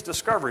make these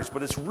discoveries,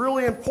 but it's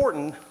really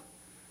important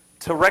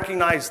to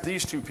recognize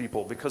these two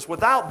people, because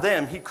without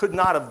them, he could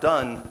not have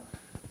done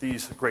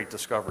these great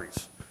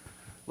discoveries.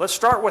 Let's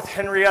start with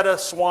Henrietta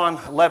Swan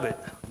Leavitt.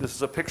 This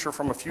is a picture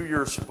from a few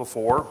years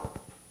before.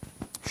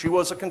 She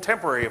was a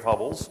contemporary of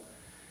Hubble's.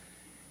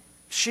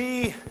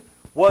 She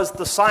was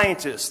the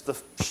scientist, the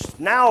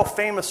now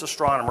famous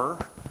astronomer,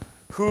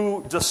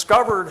 who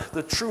discovered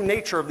the true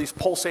nature of these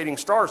pulsating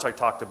stars I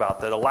talked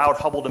about that allowed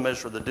Hubble to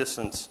measure the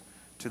distance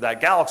to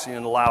that galaxy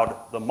and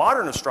allowed the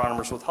modern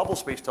astronomers with Hubble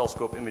Space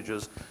Telescope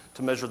images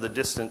to measure the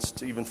distance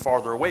to even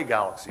farther away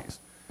galaxies.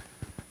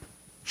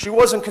 She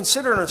wasn't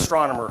considered an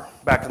astronomer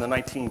back in the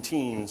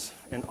 19-teens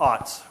and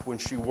aughts when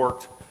she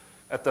worked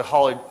at the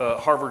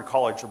Harvard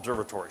College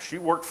Observatory. She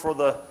worked for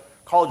the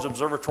College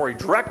Observatory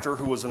director,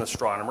 who was an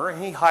astronomer,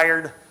 and he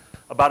hired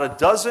about a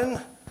dozen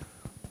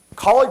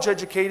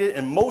college-educated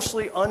and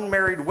mostly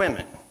unmarried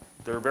women.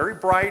 They're very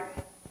bright,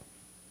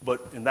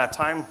 but in that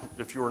time,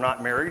 if you were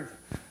not married,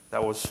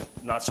 that was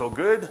not so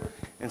good.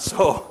 And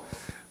so,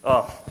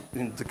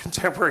 in the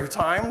contemporary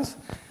times,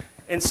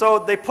 and so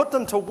they put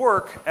them to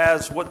work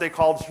as what they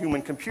called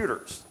human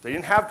computers. They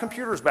didn't have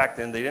computers back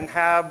then. They didn't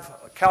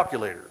have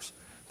calculators.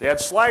 They had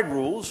slide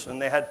rules,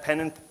 and they had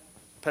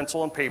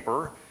pencil and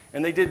paper,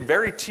 and they did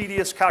very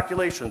tedious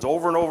calculations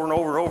over and over and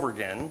over and over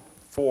again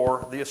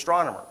for the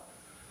astronomer.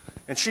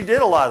 And she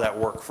did a lot of that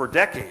work for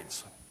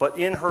decades. But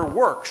in her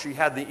work, she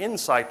had the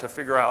insight to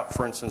figure out,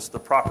 for instance, the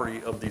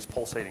property of these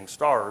pulsating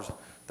stars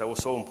that was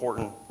so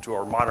important to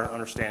our modern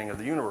understanding of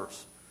the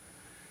universe.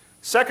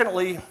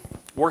 Secondly,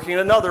 working at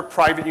another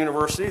private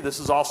university, this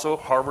is also,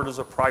 Harvard is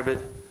a private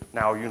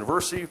now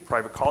university,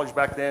 private college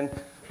back then,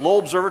 Lowell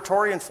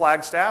Observatory in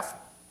Flagstaff.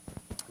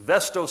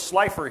 Vesto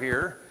Slifer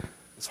here.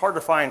 It's hard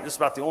to find, this is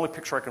about the only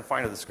picture I can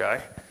find of this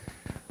guy.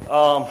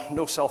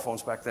 No cell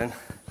phones back then.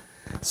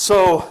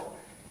 So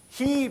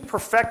he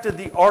perfected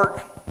the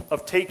art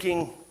of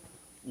taking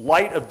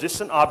light of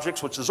distant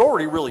objects, which is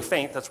already really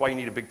faint, that's why you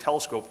need a big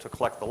telescope to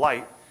collect the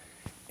light,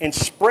 and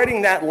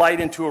spreading that light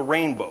into a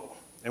rainbow.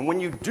 And when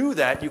you do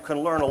that, you can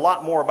learn a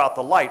lot more about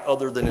the light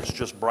other than it's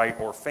just bright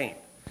or faint.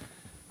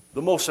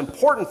 The most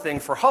important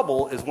thing for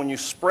Hubble is when you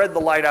spread the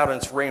light out in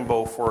its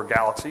rainbow for a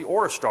galaxy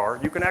or a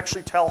star, you can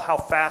actually tell how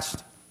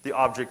fast the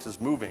object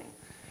is moving.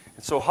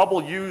 And so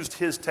Hubble used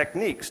his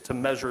techniques to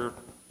measure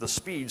the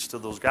speeds to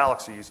those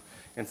galaxies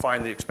and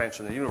find the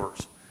expansion of the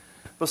universe.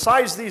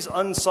 Besides these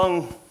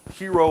unsung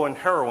hero and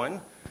heroine,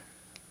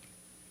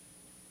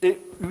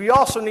 we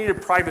also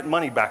needed private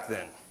money back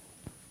then.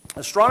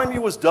 Astronomy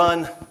was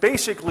done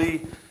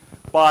basically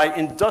by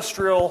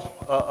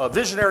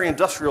visionary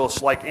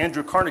industrialists like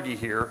Andrew Carnegie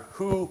here,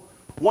 who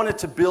wanted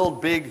to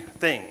build big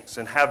things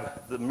and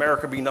have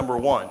America be number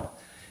one.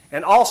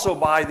 And also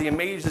by the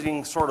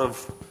amazing sort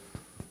of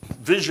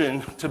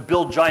vision to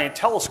build giant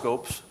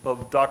telescopes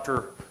of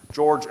Dr.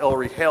 George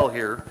Ellery Hale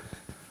here.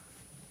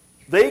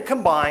 They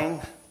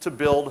combined to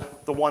build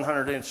the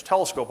 100-inch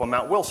telescope on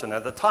Mount Wilson.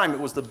 At the time, it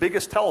was the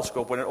biggest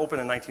telescope when it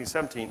opened in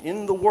 1917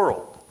 in the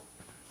world.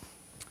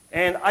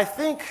 And I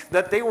think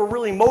that they were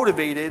really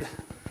motivated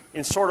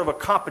in sort of a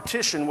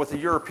competition with the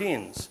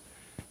Europeans,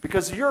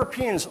 because the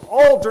Europeans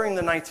all during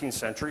the 19th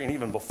century and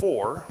even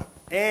before,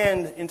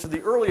 and into the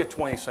early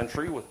 20th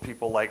century with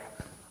people like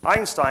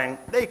Einstein,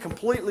 they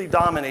completely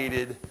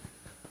dominated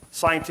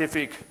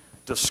scientific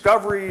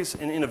discoveries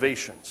and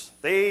innovations.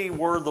 They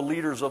were the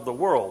leaders of the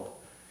world.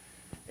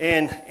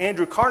 And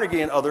Andrew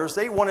Carnegie and others,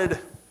 they wanted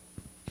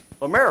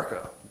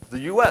America, the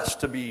U.S.,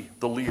 to be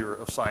the leader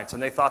of science.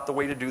 And they thought the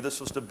way to do this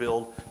was to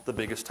build the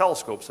biggest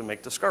telescopes and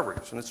make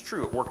discoveries. And it's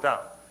true, it worked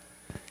out.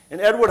 And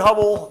Edward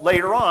Hubble,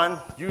 later on,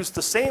 used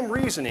the same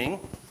reasoning.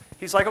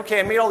 He's like, okay,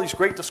 I made all these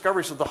great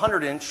discoveries with the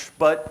 100-inch,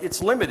 but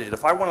it's limited.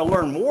 If I want to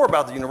learn more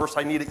about the universe,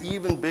 I need an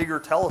even bigger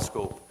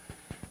telescope.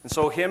 And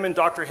so him and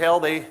Dr. Hale,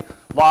 they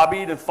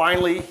lobbied, and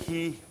finally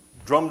he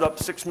drummed up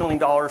 $6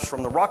 million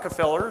from the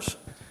Rockefellers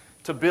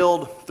to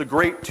build the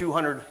great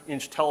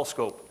 200-inch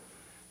telescope.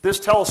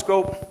 This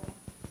telescope,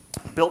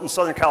 built in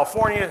Southern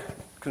California,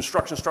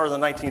 construction started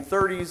in the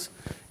 1930s,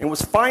 and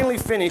was finally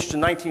finished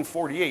in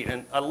 1948.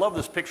 And I love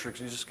this picture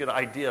because you just get an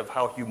idea of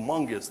how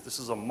humongous. This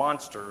is a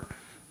monster.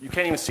 You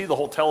can't even see the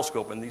whole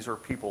telescope, and these are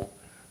people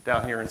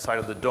down here inside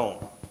of the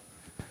dome.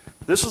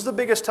 This was the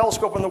biggest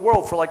telescope in the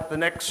world for like the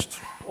next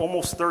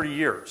almost 30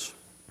 years.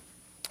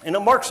 And it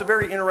marks a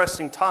very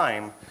interesting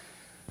time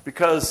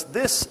because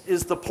this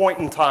is the point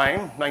in time,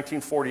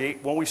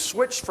 1948, when we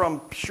switched from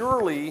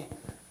purely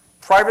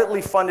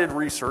privately funded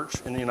research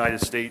in the United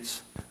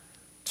States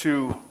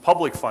to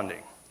public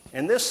funding.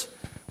 And this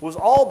was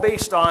all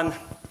based on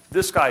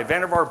this guy,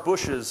 Vannevar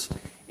Bush's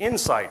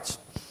insights.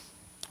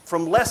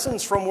 From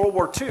lessons from World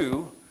War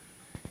II,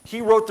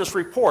 he wrote this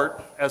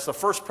report as the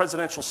first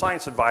presidential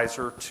science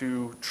advisor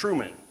to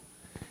Truman.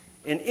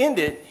 And in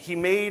it, he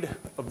made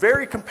a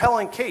very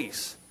compelling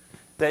case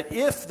that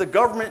if the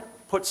government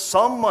puts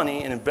some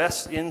money and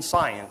invests in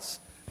science,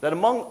 that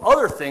among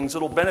other things,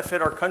 it'll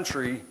benefit our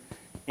country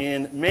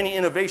in many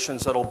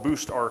innovations that'll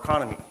boost our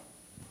economy.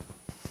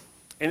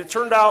 And it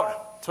turned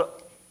out to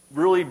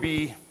really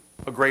be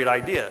a great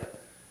idea.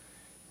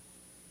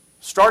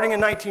 Starting in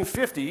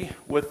 1950,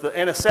 with the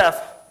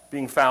NSF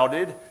being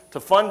founded to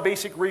fund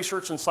basic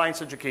research and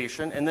science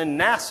education, and then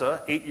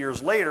NASA 8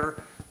 years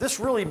later, this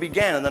really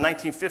began in the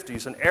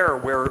 1950s, an era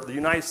where the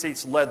United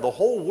States led the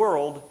whole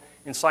world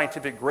in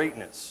scientific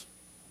greatness.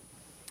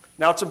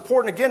 Now, it's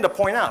important again to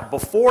point out,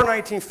 before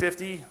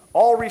 1950,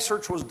 all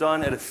research was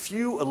done at a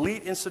few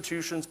elite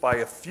institutions by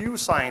a few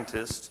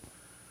scientists,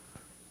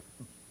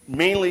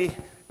 mainly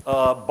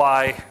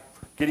by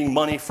getting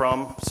money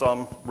from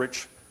some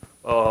rich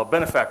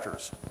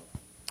benefactors.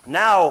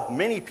 Now,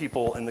 many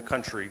people in the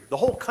country, the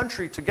whole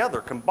country together,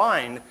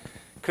 combined,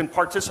 can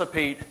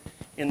participate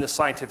in this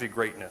scientific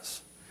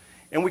greatness.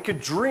 And we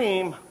could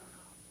dream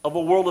of a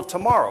world of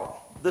tomorrow.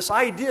 This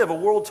idea of a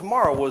world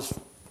tomorrow was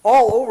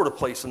all over the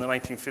place in the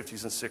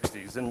 1950s and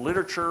 60s, in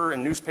literature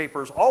and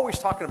newspapers, always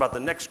talking about the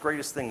next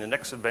greatest thing, the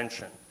next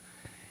invention.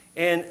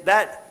 And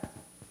that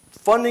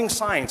funding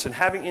science and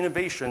having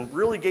innovation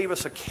really gave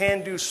us a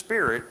can-do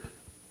spirit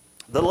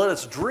that let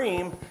us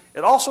dream.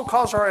 It also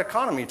caused our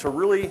economy to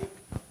really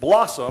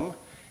blossom.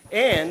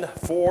 And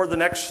for the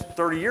next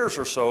 30 years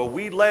or so,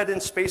 we led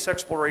in space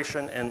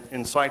exploration and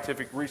in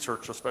scientific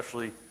research,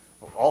 especially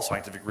all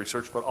scientific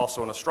research, but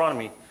also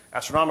in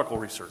astronomical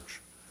research.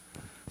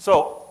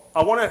 So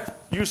I want to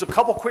use a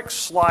couple quick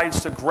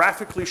slides to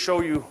graphically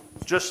show you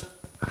just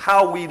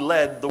how we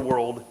led the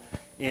world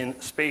in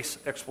space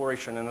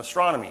exploration and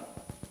astronomy.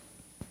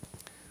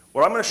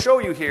 What I'm going to show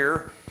you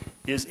here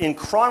is, in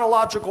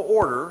chronological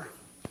order,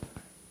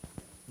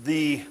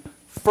 the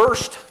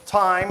first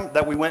time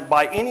that we went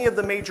by any of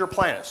the major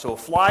planets. So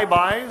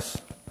flybys,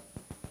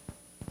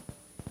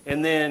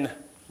 and then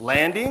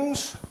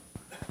landings,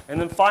 and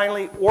then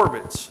finally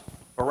orbits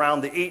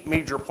around the 8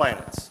 major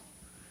planets.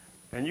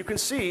 And you can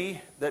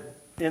see that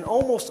in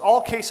almost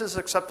all cases,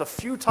 except a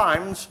few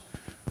times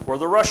where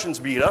the Russians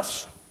beat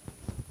us,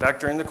 back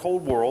during the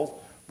Cold War,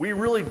 we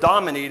really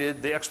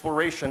dominated the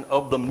exploration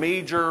of the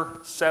major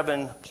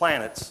 7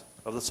 planets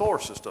of the solar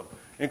system,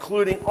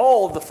 including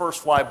all of the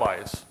first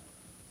flybys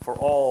for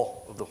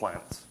all of the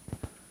planets.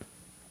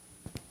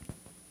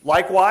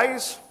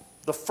 Likewise,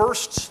 the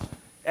firsts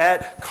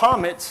at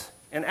comets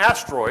and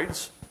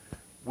asteroids,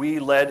 we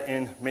led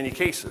in many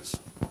cases.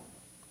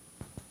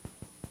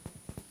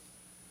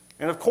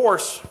 And of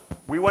course,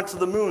 we went to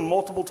the moon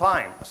multiple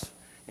times.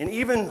 And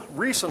even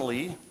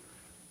recently,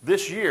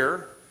 this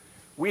year,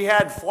 we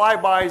had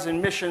flybys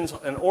and missions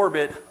in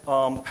orbit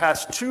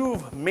past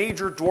 2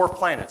 major dwarf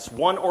planets,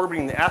 one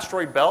orbiting the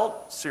asteroid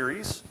belt,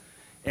 Ceres,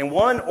 and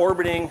one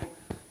orbiting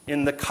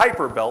in the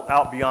Kuiper belt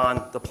out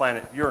beyond the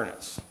planet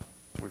Uranus.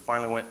 We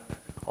finally went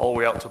all the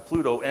way out to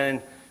Pluto.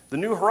 And the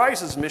New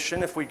Horizons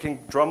mission, if we can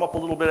drum up a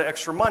little bit of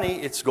extra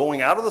money, it's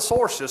going out of the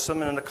solar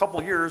system, and in a couple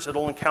of years,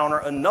 it'll encounter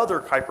another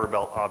Kuiper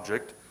belt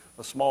object,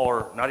 a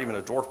smaller, not even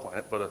a dwarf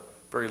planet, but a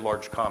very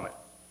large comet.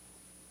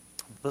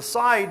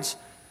 Besides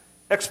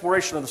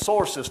exploration of the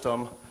solar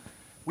system,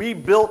 we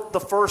built the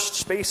first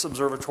space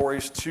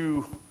observatories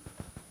to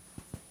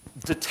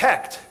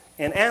detect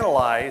and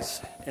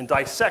analyze and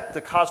dissect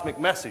the cosmic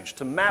message,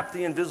 to map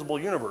the invisible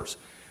universe.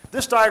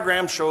 This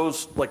diagram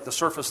shows like the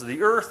surface of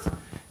the Earth,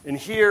 and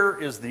here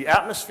is the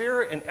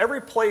atmosphere, and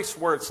every place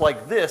where it's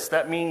like this,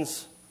 that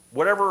means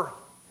whatever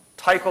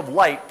type of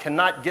light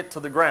cannot get to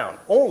the ground.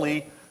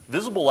 Only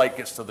visible light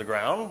gets to the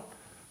ground.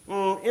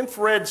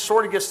 Infrared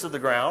sort of gets to the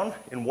ground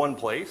in one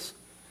place,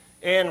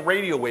 and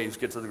radio waves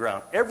get to the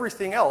ground.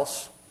 Everything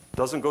else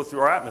doesn't go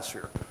through our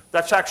atmosphere.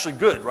 That's actually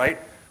good, right?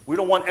 We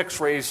don't want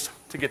X-rays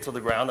to get to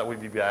the ground. That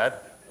would be bad.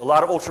 A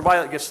lot of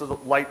ultraviolet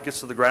light gets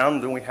to the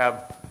ground, then we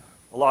have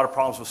a lot of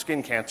problems with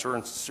skin cancer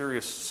and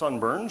serious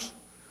sunburns.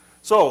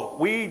 So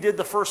we did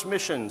the first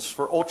missions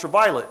for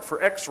ultraviolet,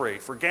 for X-ray,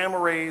 for gamma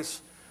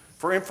rays,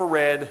 for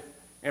infrared,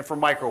 and for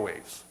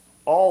microwaves.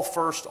 All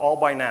first, all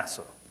by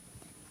NASA.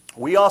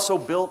 We also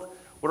built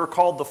what are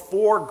called the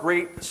 4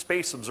 great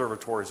space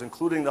observatories,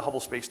 including the Hubble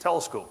Space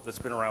Telescope that's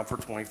been around for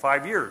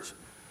 25 years.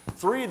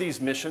 3 of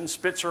these missions,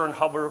 Spitzer and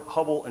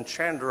Hubble and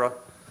Chandra,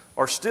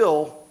 are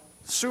still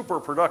super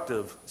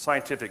productive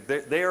scientific.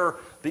 They are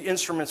the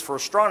instruments for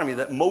astronomy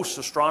that most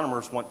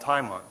astronomers want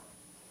time on.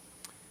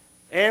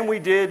 And we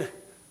did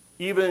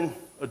even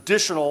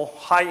additional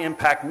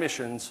high-impact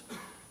missions,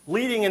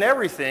 leading in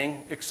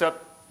everything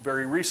except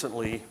very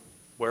recently,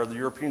 where the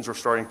Europeans are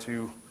starting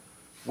to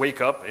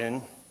wake up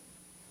and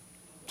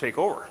take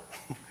over,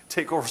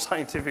 take over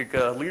scientific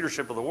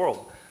leadership of the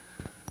world.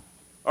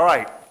 All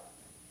right.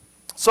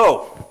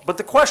 So, but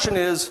the question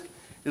is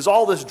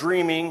all this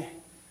dreaming,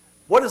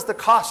 what is the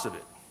cost of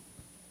it?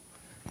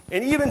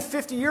 And even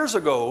 50 years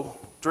ago,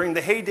 during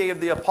the heyday of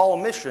the Apollo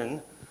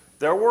mission,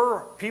 there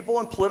were people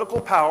in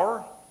political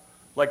power,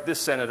 like this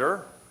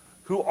senator,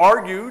 who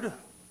argued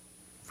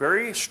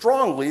very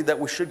strongly that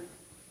we should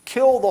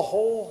kill the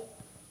whole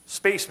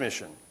space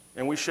mission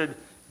and we should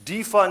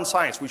defund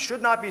science. We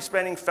should not be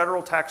spending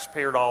federal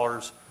taxpayer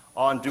dollars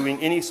on doing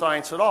any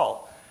science at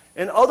all.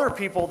 And other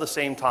people at the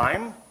same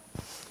time,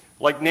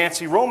 like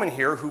Nancy Roman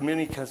here, who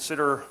many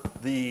consider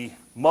the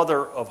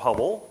mother of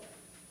Hubble,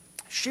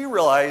 she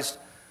realized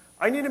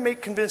I need to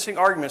make convincing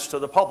arguments to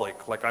the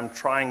public, like I'm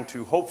trying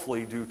to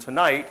hopefully do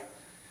tonight,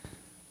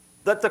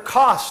 that the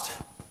cost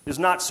is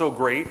not so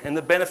great and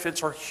the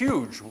benefits are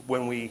huge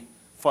when we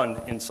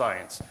fund in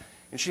science.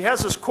 And she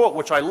has this quote,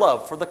 which I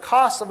love: for the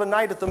cost of a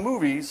night at the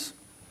movies,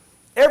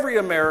 every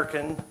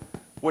American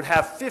would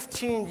have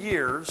 15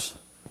 years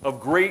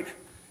of great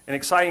and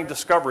exciting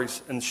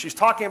discoveries. And she's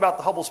talking about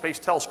the Hubble Space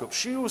Telescope.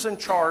 She was in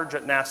charge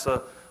at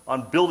NASA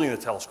on building the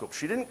telescope.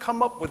 She didn't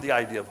come up with the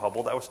idea of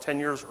Hubble. That was 10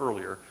 years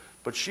earlier.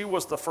 But she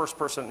was the first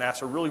person at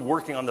NASA really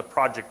working on the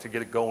project to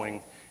get it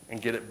going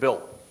and get it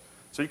built.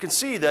 So you can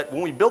see that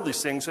when we build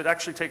these things, it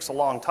actually takes a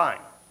long time,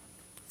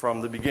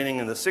 from the beginning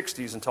in the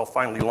 60s until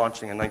finally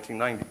launching in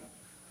 1990.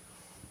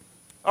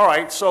 All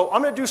right, so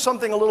I'm going to do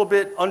something a little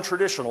bit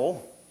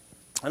untraditional,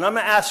 and I'm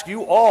going to ask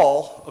you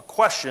all a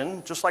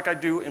question, just like I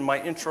do in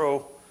my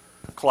intro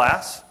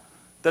class,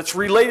 that's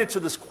related to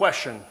this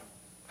question: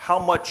 how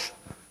much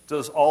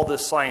does all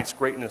this science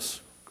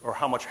greatness, or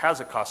how much has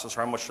it cost us,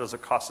 or how much does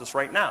it cost us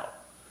right now?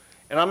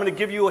 And I'm going to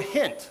give you a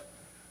hint,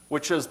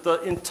 which is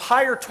the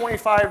entire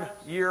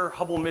 25-year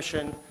Hubble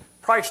mission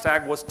price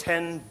tag was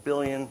 $10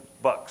 billion.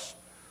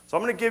 So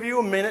I'm going to give you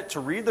a minute to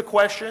read the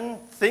question,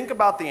 think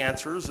about the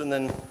answers, and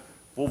then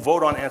we'll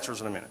vote on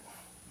answers in a minute.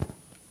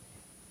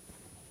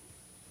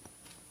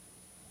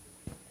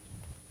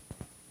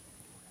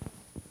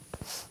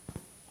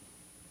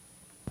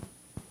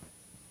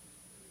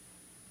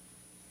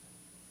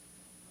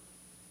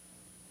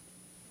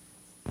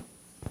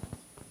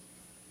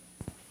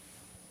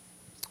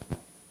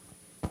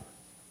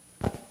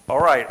 All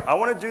right, I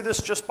want to do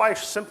this just by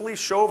simply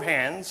show of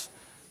hands,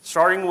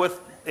 starting with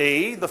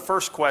A, the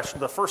first question,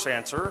 the first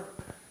answer.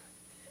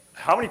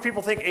 How many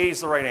people think A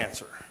is the right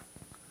answer?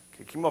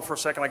 Okay, keep them up for a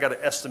second. I got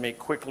to estimate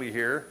quickly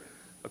here.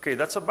 Okay,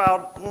 that's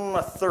about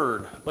a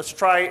third. Let's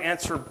try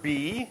answer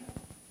B.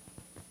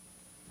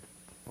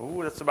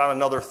 Oh, that's about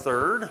another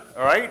third.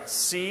 All right,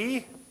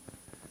 C.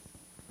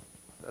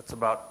 That's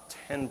about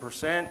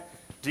 10%.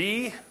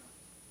 D.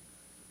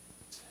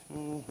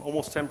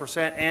 Almost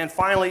 10%. And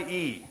finally,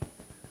 E.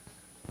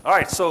 All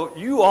right, so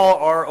you all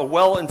are a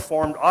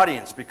well-informed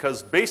audience,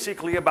 because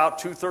basically about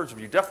 2/3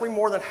 of you, definitely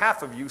more than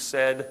half of you,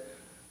 said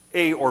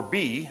A or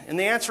B, and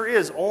the answer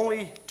is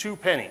only 2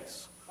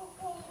 pennies.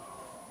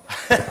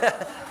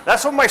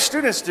 That's what my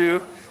students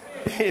do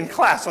in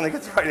class when they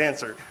get the right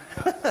answer.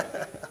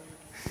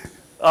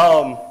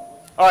 All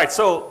right,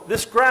 so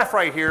this graph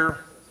right here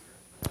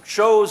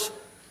shows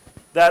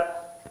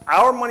that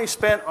our money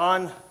spent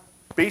on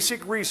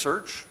basic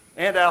research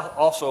and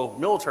also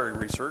military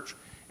research,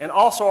 and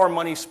also our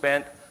money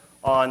spent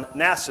on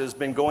NASA, has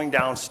been going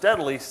down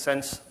steadily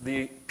since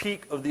the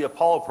peak of the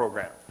Apollo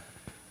program.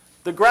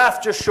 The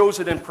graph just shows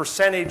it in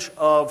percentage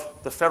of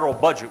the federal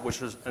budget,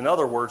 which is, in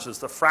other words, is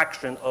the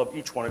fraction of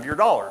each one of your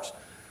dollars.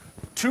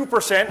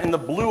 2% in the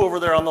blue over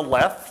there on the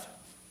left,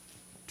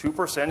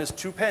 2% is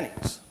 2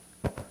 pennies.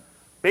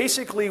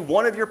 Basically,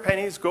 one of your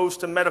pennies goes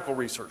to medical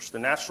research, the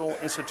National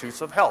Institutes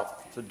of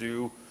Health, to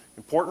do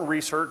important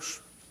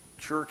research,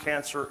 cure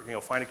cancer,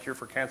 find a cure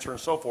for cancer and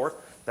so forth.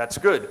 That's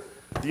good.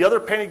 The other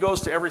penny goes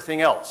to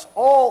everything else,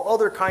 all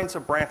other kinds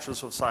of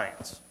branches of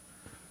science.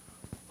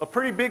 A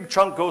pretty big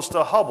chunk goes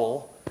to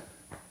Hubble.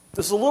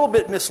 This is a little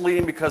bit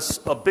misleading because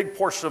a big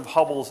portion of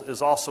Hubble's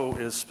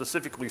is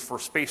specifically for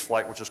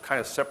spaceflight, which is kind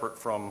of separate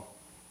from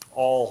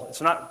all.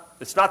 It's not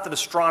that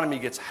astronomy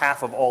gets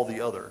half of all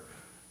the other,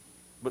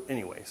 but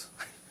anyways.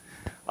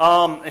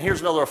 And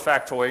here's another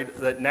factoid,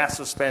 that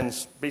NASA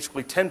spends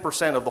basically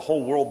 10% of the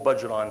whole world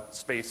budget on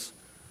space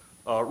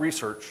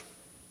research.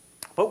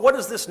 But what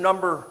does this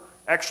number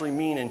actually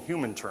mean in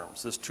human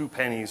terms, this 2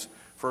 pennies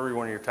for every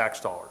one of your tax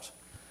dollars?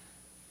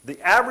 The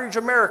average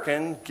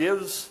American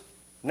gives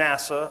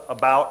NASA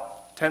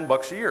about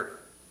 $10 a year.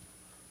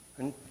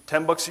 And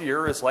 $10 a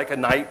year is like a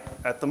night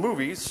at the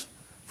movies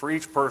for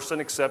each person,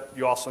 except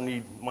you also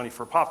need money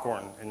for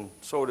popcorn and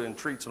soda and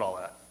treats and all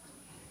that.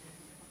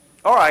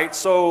 All right,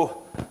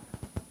 so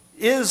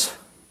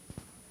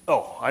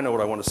I know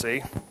what I want to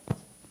say.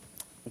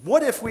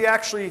 What if we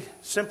actually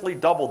simply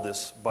doubled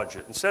this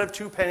budget? Instead of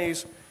 2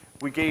 pennies,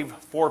 we gave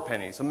 4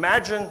 pennies.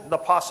 Imagine the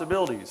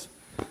possibilities.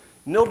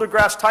 Neil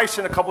deGrasse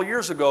Tyson a couple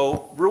years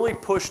ago really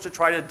pushed to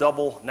try to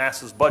double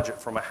NASA's budget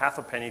from a half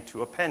a penny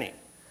to a penny.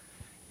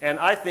 And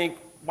I think,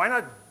 why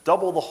not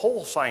double the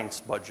whole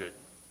science budget?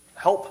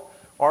 Help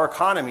our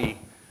economy,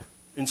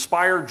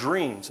 inspire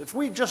dreams. If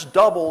we just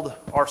doubled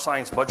our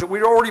science budget,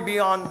 we'd already be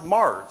on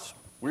Mars.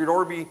 We'd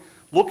already be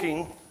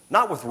looking,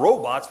 not with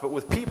robots, but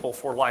with people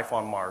for life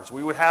on Mars.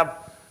 We would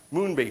have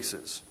moon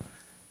bases.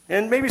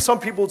 And maybe some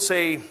people would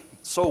say,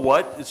 so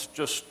what? It's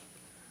just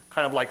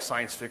kind of like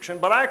science fiction.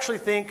 But I actually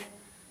think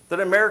that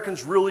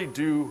Americans really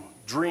do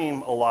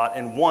dream a lot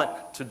and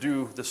want to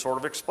do this sort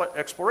of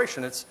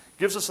exploration. It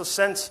gives us a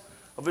sense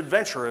of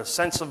adventure, a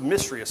sense of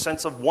mystery, a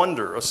sense of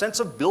wonder, a sense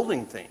of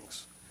building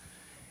things.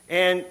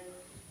 And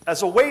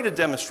as a way to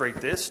demonstrate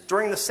this,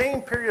 during the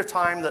same period of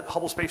time that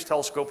Hubble Space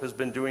Telescope has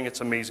been doing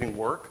its amazing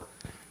work,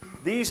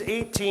 these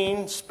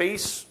 18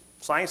 space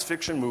science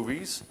fiction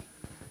movies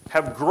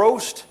have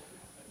grossed,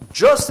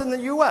 just in the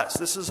US,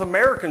 this is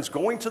Americans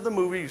going to the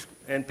movies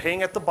and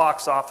paying at the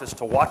box office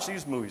to watch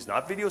these movies,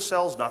 not video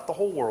sales, not the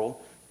whole world,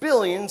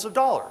 billions of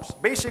dollars.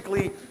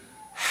 Basically,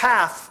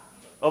 half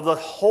of the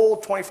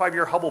whole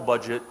 25-year Hubble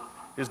budget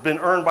has been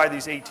earned by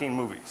these 18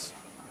 movies.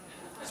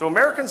 So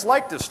Americans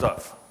like this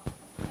stuff.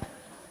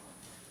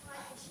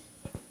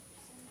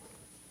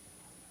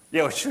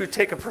 Yeah, we should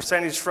take a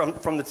percentage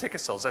from the ticket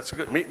sales. That's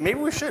good. Maybe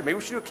we should. Maybe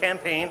we should do a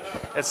campaign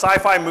at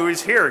Sci-Fi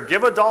Movies. Here,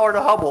 give $1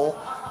 to Hubble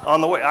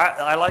on the way.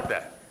 I like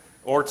that.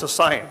 Or to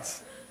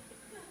science.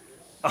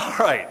 All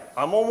right,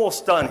 I'm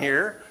almost done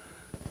here.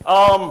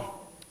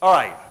 All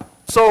right,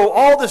 so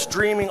all this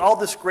dreaming, all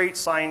this great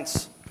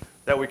science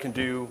that we can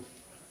do,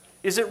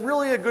 is it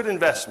really a good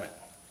investment?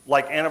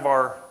 Like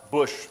Vannevar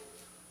Bush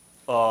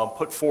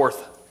put forth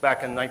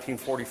back in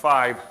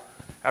 1945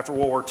 after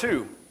World War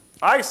II.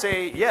 I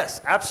say yes,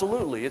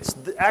 absolutely. It's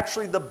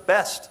actually the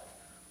best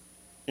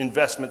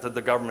investment that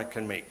the government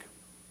can make.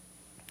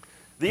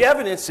 The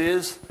evidence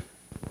is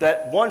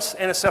that once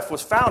NSF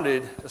was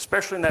founded,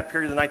 especially in that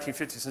period of the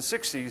 1950s and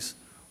 60s,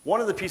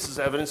 one of the pieces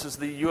of evidence is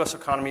the US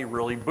economy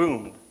really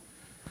boomed.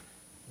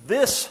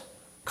 This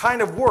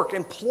kind of work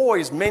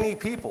employs many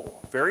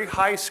people, very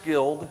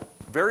high-skilled,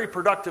 very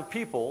productive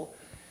people,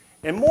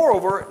 and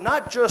moreover,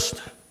 not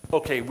just,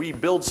 okay, we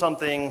build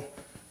something,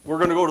 we're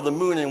going to go to the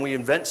moon and we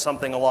invent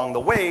something along the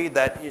way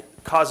that it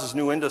causes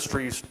new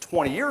industries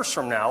 20 years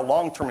from now,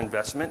 long-term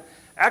investment.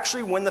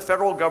 Actually, when the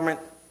federal government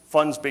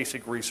funds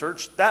basic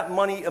research, that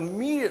money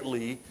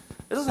immediately,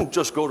 it doesn't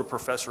just go to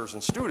professors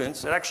and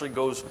students, it actually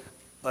goes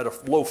at a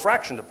low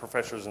fraction to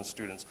professors and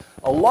students.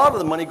 A lot of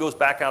the money goes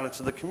back out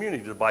into the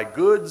community to buy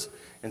goods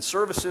and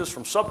services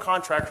from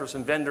subcontractors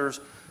and vendors,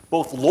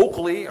 both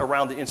locally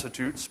around the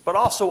institutes, but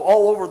also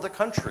all over the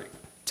country.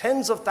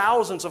 Tens of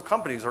thousands of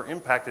companies are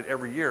impacted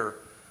every year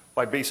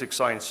by basic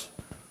science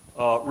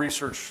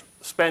research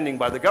spending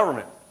by the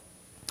government.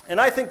 And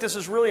I think this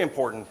is really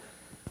important.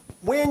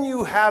 When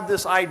you have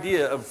this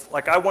idea of,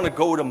 like, I want to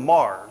go to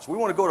Mars, we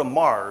want to go to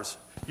Mars,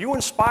 you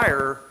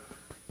inspire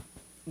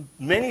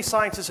many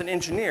scientists and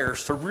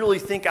engineers to really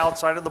think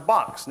outside of the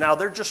box. Now,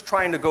 they're just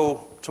trying to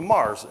go to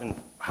Mars, and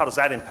how does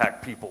that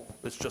impact people?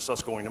 It's just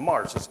us going to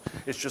Mars.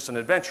 It's just an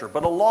adventure.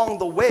 But along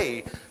the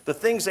way, the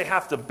things they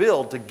have to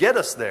build to get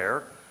us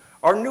there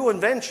are new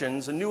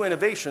inventions and new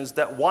innovations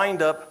that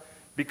wind up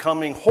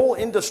becoming whole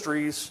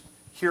industries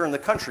here in the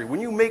country. When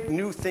you make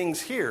new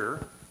things here,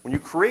 when you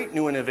create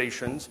new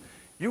innovations,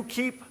 you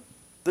keep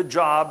the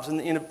jobs and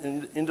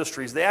the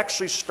industries. They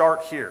actually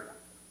start here.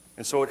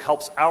 And so it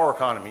helps our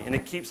economy, and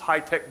it keeps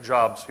high-tech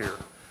jobs here.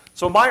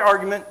 So my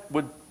argument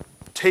would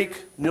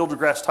take Neil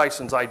deGrasse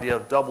Tyson's idea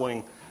of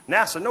doubling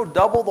NASA. No,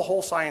 double the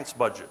whole science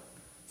budget.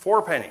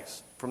 4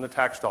 pennies from the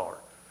tax dollar.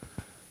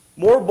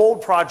 More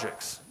bold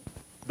projects.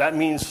 That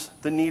means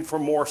the need for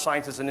more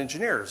scientists and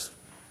engineers.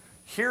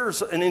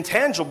 Here's an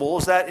intangible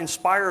is that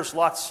inspires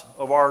lots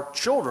of our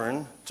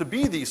children to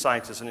be these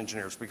scientists and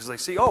engineers because they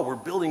see, oh, we're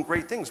building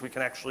great things. We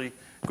can actually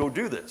go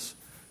do this.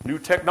 New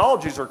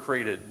technologies are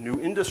created. New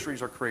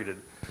industries are created.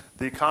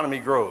 The economy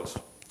grows.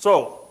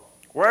 So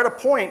we're at a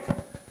point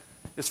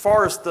as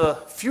far as the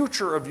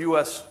future of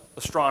U.S.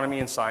 astronomy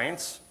and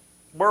science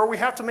where we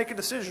have to make a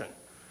decision.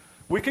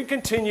 We can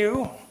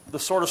continue the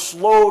sort of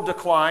slow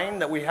decline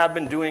that we have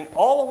been doing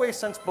all the way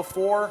since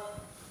before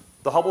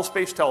the Hubble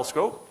Space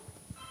Telescope,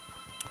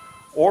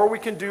 or we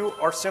can do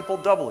our simple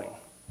doubling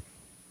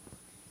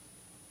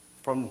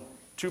from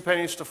 2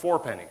 pennies to 4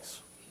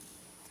 pennies.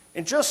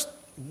 And just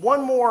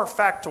one more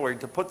factoid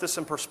to put this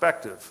in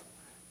perspective,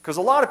 because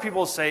a lot of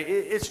people say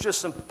it's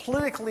just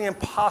politically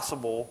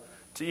impossible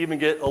to even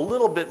get a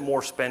little bit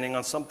more spending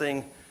on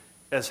something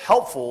as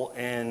helpful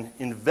in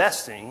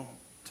investing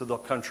to the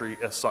country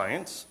as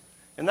science.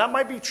 And that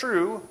might be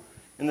true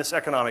in this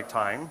economic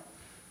time.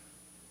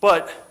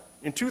 But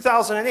in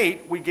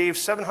 2008, we gave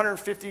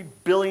 $750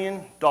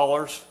 billion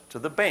to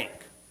the bank.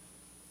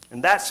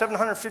 And that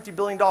 $750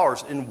 billion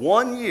in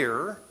 1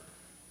 year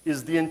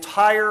is the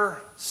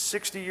entire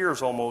 60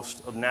 years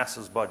almost of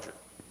NASA's budget.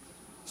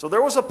 So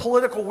there was a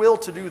political will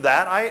to do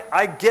that.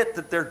 I get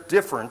that there are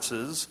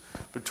differences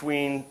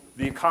between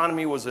the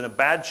economy was in a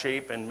bad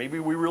shape and maybe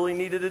we really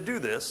needed to do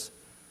this.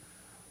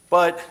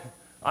 But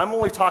I'm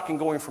only talking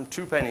going from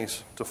 2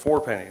 pennies to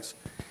 4 pennies.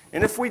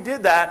 And if we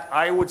did that,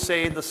 I would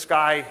say the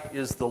sky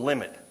is the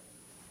limit.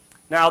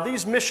 Now,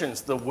 these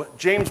missions, the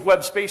James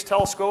Webb Space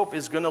Telescope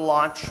is going to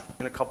launch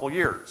in a couple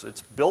years.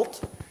 It's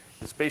built.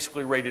 It's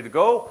basically ready to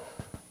go.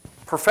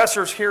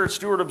 Professors here at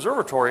Steward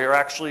Observatory are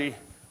actually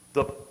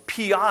the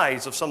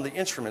PIs of some of the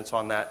instruments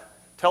on that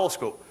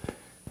telescope.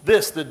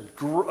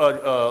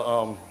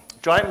 The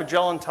Giant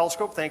Magellan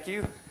Telescope, thank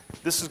you.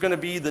 This is going to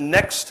be the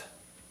next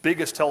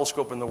biggest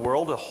telescope in the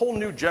world, a whole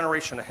new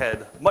generation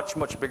ahead, much,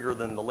 much bigger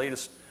than the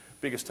latest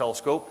biggest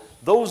telescope.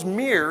 Those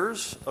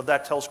mirrors of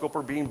that telescope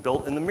are being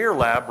built in the Mir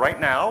Lab right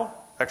now.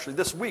 Actually,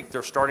 this week,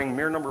 they're starting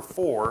mirror number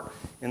 4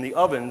 in the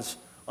ovens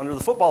under the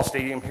football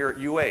stadium here at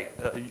U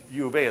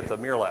of A at the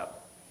Mir Lab.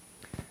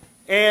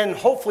 And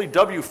hopefully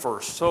W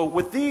first. So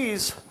with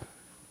these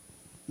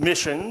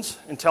missions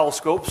and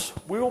telescopes,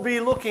 we will be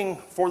looking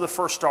for the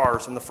first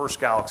stars and the first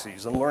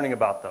galaxies and learning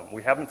about them.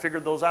 We haven't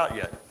figured those out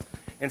yet.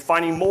 And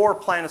finding more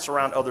planets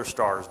around other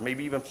stars,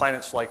 maybe even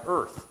planets like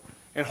Earth,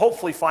 and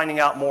hopefully finding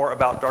out more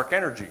about dark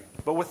energy.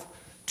 But with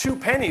 2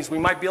 pennies, we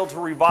might be able to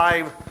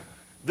revive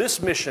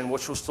this mission,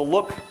 which was to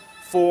look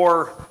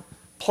for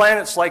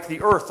planets like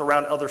the Earth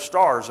around other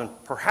stars and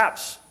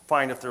perhaps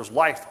find if there's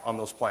life on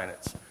those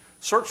planets.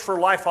 Search for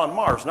life on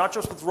Mars, not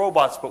just with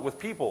robots, but with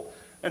people.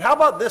 And how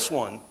about this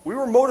one? We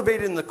were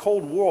motivated in the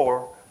Cold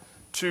War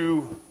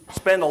to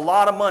spend a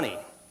lot of money.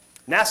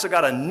 NASA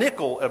got a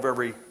nickel of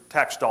every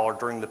tax dollar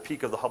during the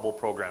peak of the Hubble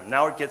program.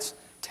 Now it gets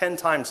 10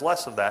 times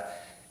less of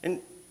that. And,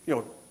 you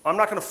know, I'm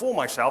not going to fool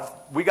myself.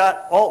 We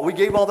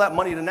gave all that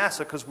money to NASA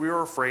because we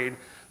were afraid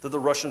that the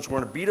Russians were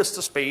going to beat us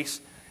to space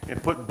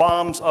and put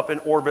bombs up in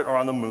orbit or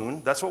on the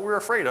moon. That's what we were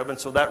afraid of. And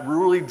so that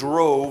really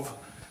drove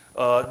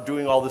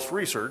doing all this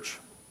research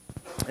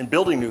and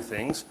building new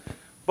things.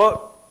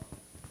 But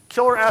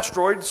killer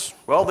asteroids,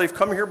 well, they've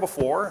come here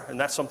before, and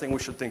that's something we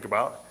should think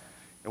about.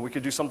 And we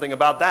could do something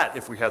about that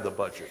if we had the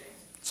budget.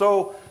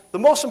 So the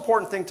most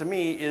important thing to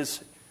me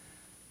is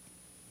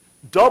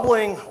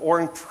doubling or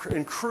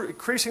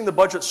increasing the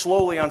budget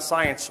slowly on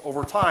science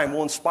over time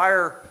will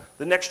inspire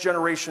the next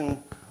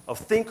generation of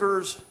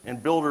thinkers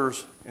and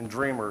builders and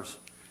dreamers.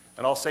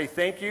 And I'll say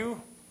thank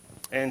you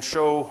and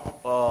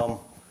show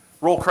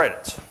roll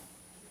credits.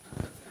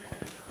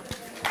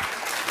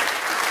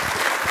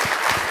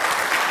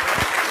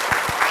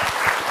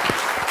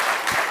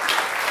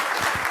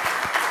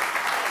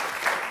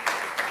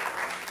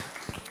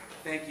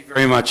 Thank you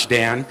very much,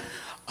 Dan.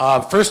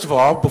 First of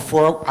all,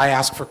 before I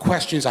ask for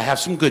questions, I have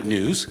some good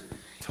news.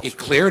 It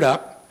cleared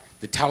up.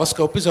 The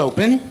telescope is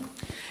open.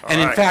 And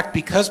in fact,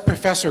 because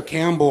Professor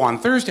Campbell on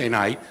Thursday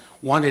night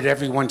wanted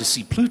everyone to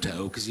see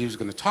Pluto, because he was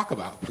going to talk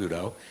about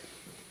Pluto,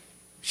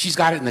 she's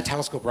got it in the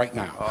telescope right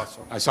now.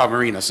 Awesome. I saw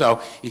Marina.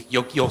 So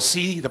you'll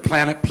see the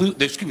planet the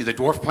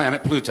dwarf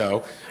planet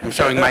Pluto. I'm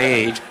showing my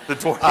age.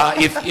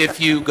 If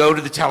you go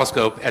to the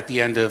telescope at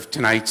the end of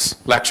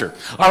tonight's lecture.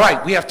 All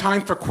right, we have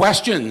time for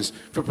questions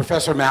for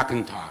Professor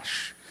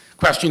McIntosh.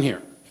 Question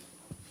here.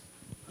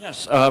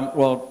 Yes,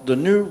 well, the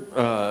new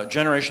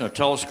generation of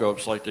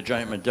telescopes, like the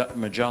Giant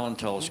Magellan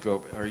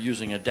Telescope, are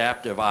using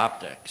adaptive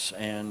optics.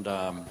 And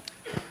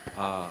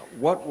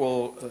what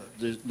will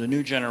the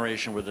new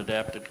generation with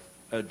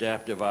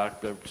adaptive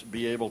optics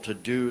be able to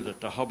do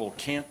that the Hubble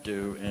can't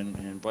do,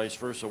 and vice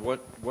versa?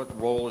 What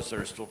role is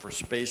there still for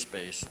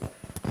space-based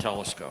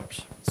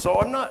telescopes? So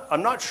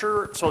I'm not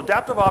sure. So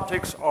adaptive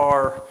optics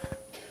are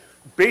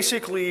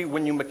basically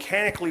when you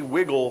mechanically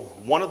wiggle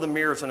one of the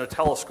mirrors in a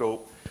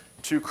telescope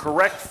to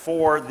correct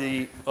for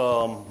the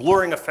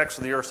blurring effects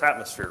of the Earth's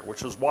atmosphere,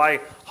 which is why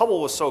Hubble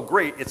was so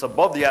great. It's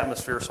above the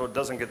atmosphere, so it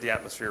doesn't get the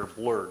atmosphere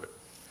blurred.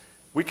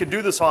 We could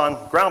do this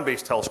on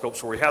ground-based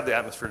telescopes where we have the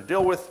atmosphere to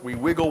deal with. We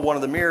wiggle one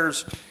of the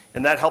mirrors,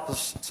 and that helps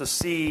us to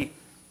see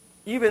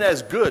even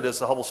as good as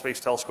the Hubble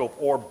Space Telescope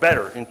or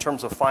better in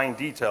terms of fine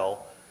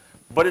detail.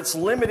 But it's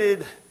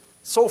limited.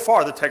 So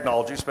far, the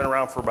technology's been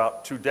around for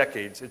about 2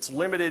 decades. It's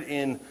limited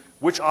in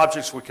which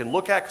objects we can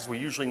look at because we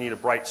usually need a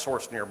bright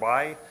source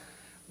nearby.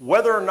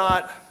 Whether or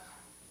not,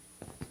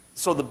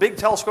 so the big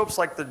telescopes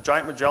like the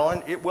Giant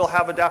Magellan, it will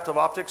have adaptive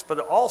optics, but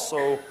it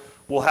also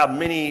will have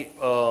many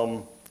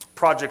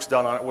projects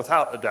done on it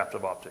without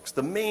adaptive optics.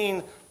 The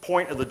main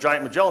point of the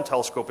Giant Magellan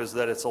Telescope is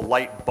that it's a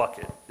light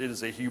bucket. It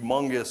is a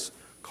humongous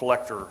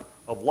collector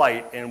of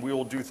light, and we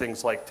will do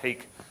things like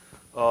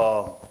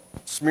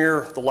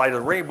smear the light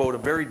of the rainbow to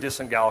very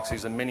distant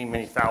galaxies and many,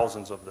 many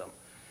thousands of them.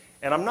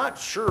 And I'm not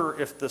sure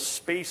if the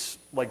space,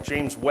 like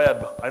James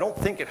Webb, I don't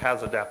think it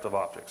has adaptive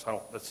optics.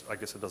 I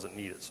guess it doesn't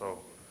need it. So,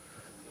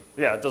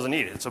 yeah, it doesn't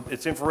need it.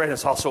 It's infrared. And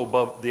it's also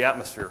above the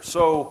atmosphere.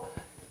 So,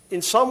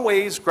 in some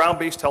ways,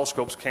 ground-based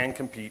telescopes can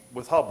compete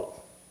with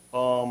Hubble,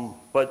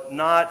 but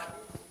not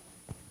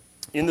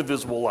in the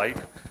visible light.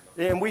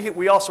 And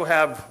we also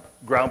have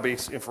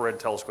ground-based infrared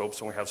telescopes,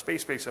 and we have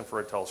space-based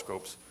infrared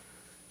telescopes.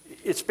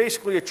 It's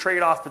basically a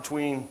trade-off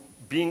between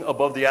being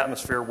above the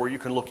atmosphere where you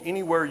can look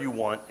anywhere you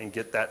want and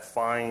get that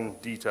fine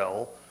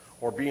detail,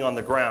 or being on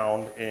the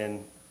ground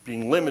and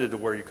being limited to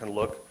where you can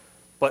look.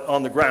 But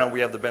on the ground,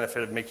 we have the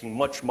benefit of making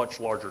much, much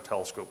larger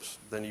telescopes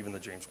than even the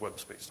James Webb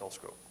Space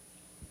Telescope.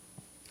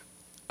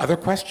 Other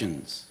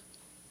questions?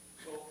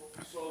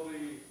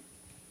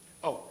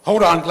 Oh,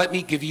 hold on. Let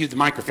me give you the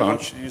microphone.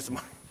 Use the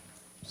mic.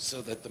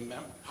 So that the podcast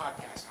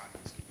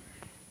audience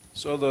can.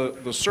 So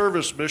the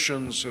service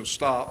missions have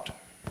stopped,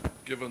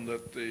 given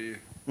that the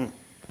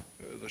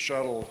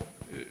shuttle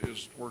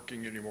is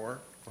working anymore.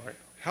 Right.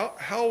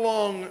 How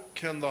long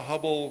can the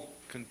Hubble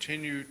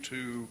continue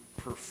to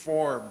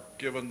perform,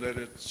 given that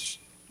it's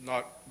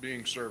not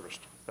being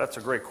serviced? That's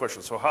a great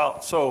question.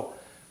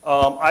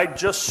 I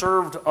just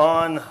served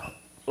on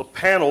a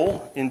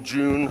panel in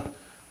June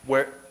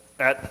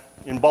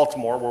in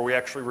Baltimore where we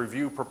actually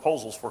review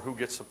proposals for who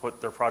gets to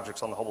put their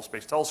projects on the Hubble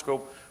Space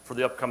Telescope for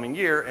the upcoming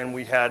year, and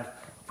we had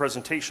a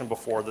presentation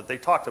before that they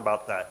talked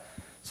about that.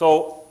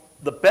 So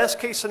the best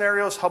case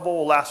scenario is Hubble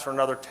will last for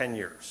another 10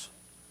 years.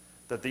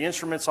 that the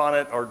instruments on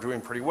it are doing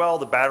pretty well.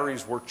 The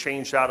batteries were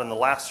changed out in the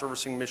last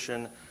servicing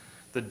mission.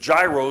 The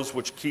gyros,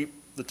 which keep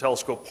the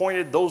telescope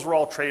pointed, those were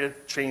all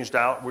changed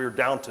out. We were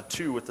down to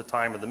 2 at the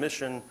time of the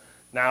mission.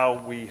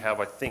 Now we have,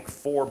 I think,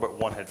 4, but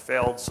 1 had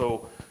failed.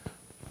 So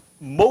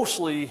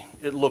mostly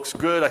it looks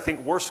good. I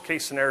think worst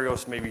case scenario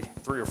is maybe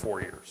 3 or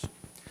 4 years.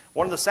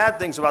 One of the sad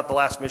things about the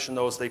last mission,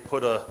 though, is they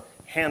put a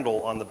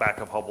handle on the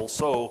back of Hubble.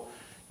 So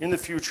in the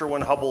future,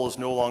 when Hubble is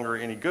no longer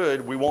any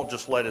good, we won't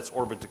just let its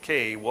orbit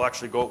decay. We'll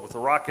actually go up with a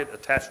rocket,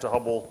 attach to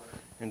Hubble,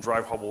 and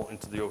drive Hubble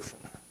into the ocean,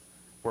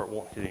 where it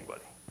won't hit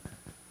anybody.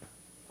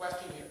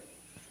 Question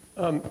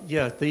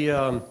here.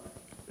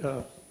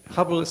 The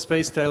Hubble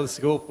Space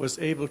Telescope was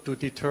able to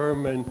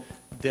determine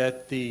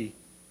that the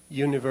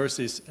universe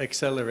is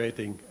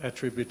accelerating,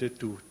 attributed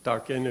to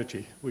dark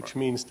energy, which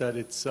means that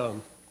it's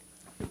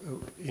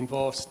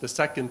involves the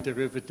second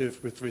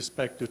derivative with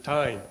respect to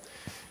time.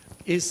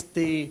 Is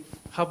the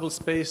Hubble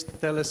Space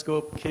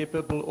Telescope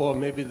capable, or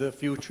maybe the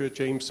future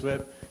James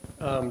Webb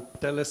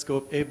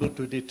telescope, able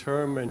to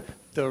determine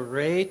the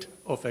rate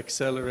of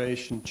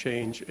acceleration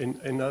change?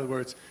 In other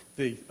words,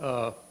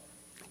 the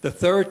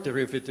third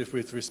derivative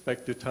with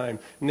respect to time,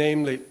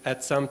 namely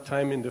at some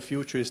time in the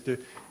future, is the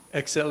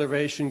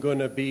acceleration going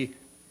to be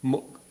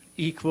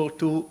equal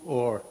to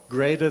or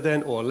greater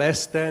than or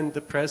less than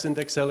the present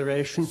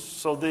acceleration?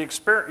 So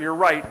you're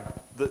right.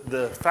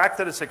 The fact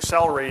that it's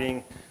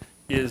accelerating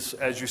is,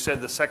 as you said,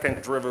 the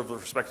second derivative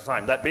with respect to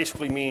time. That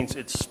basically means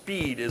its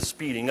speed is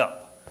speeding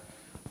up.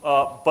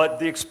 But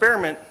the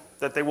experiment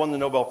that they won the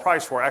Nobel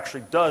Prize for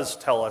actually does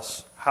tell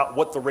us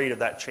what the rate of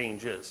that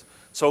change is.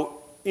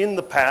 So in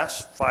the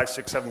past, 5,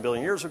 6, 7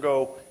 billion years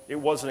ago, it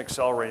wasn't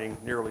accelerating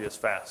nearly as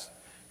fast.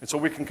 And so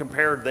we can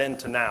compare then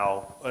to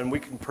now, and we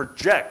can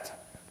project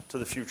to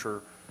the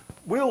future.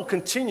 We'll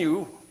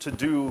continue to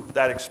do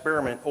that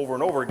experiment over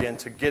and over again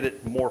to get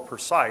it more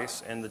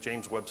precise, and the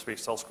James Webb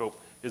Space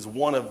Telescope is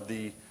one of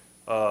the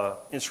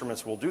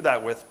instruments we'll do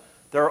that with.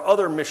 There are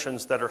other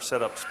missions that are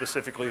set up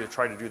specifically to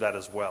try to do that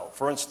as well.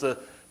 For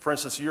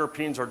instance,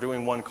 Europeans are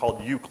doing one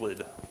called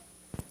Euclid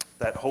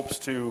that hopes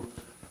to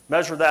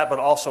measure that, but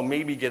also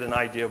maybe get an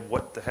idea of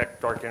what the heck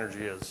dark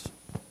energy is.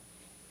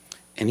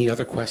 Any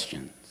other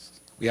questions?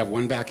 We have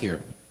one back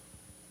here.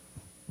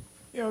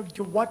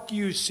 What do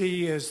you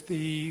see as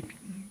the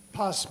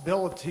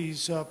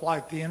possibilities of,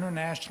 like, the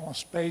International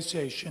Space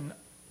Station,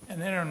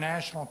 an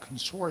international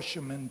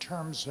consortium in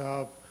terms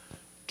of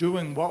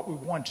doing what we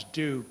want to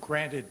do?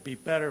 Granted, it'd be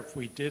better if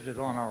we did it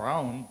on our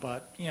own,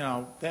 but,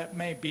 that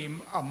may be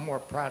a more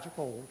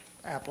practical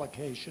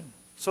application.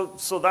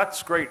 So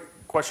that's a great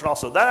question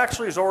also. That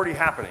actually is already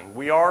happening.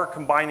 We are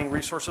combining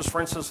resources. For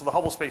instance, with the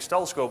Hubble Space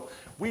Telescope,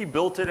 we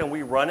built it and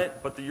we run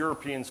it, but the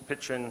Europeans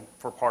pitch in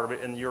for part of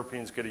it, and the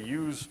Europeans get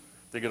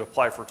they get to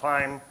apply for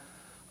time.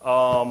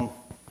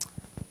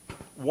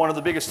 One of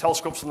the biggest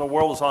telescopes in the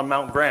world is on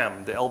Mount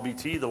Graham, the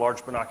LBT, the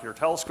Large Binocular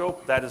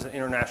Telescope. That is an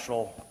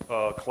international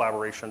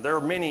collaboration. There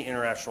are many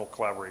international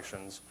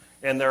collaborations,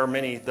 and there are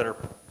many that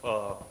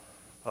are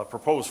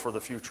proposed for the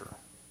future.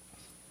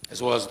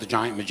 As well as the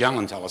Giant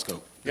Magellan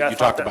Telescope that Yeah, you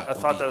talked about. I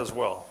thought that as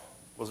well.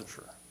 Wasn't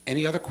sure.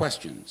 Any other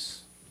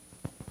questions?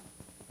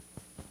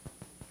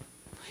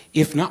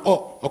 If not,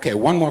 okay,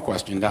 one more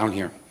question down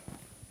here.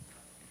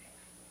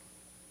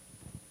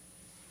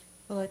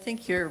 Well, I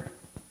think you're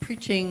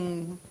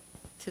preaching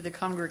to the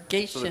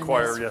congregation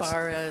choir, as yes.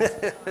 far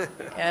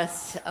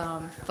as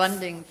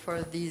funding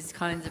for these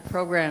kinds of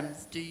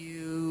programs. Do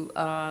you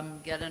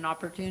get an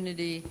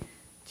opportunity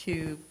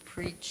to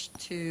preach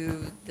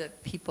to the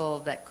people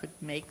that could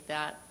make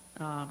that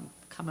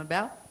come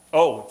about?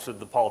 Oh, to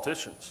the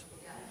politicians.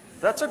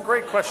 That's a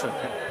great question.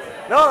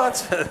 No,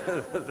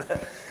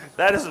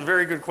 that is a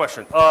very good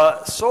question.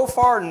 So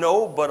far,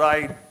 no, but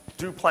I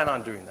do plan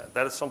on doing that.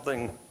 That is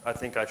something I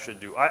think I should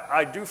do.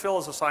 I do feel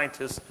as a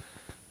scientist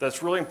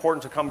that's really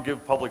important to come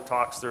give public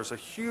talks. There's a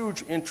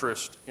huge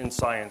interest in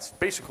science,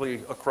 basically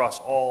across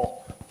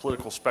all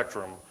political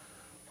spectrum.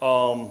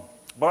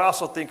 But I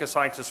also think as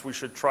scientists we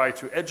should try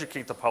to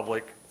educate the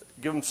public,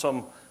 give them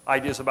some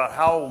ideas about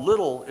how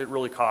little it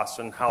really costs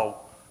and how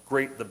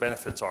great the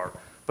benefits are.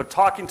 But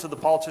talking to the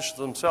politicians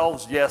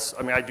themselves, yes,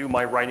 I mean, I do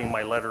writing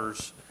my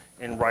letters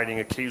and writing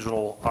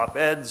occasional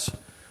op-eds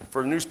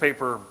for the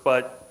newspaper,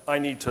 but I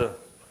need to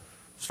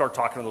start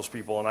talking to those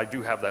people, and I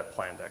do have that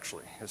planned,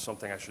 actually. It's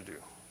something I should do.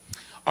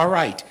 All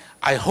right.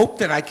 I hope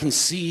that I can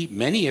see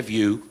many of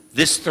you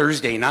this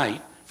Thursday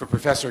night for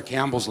Professor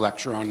Campbell's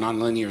lecture on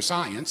nonlinear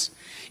science.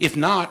 If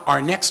not,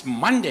 our next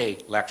Monday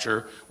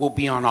lecture will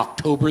be on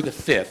October the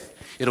 5th.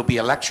 It'll be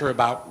a lecture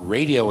about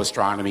radio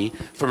astronomy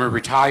from a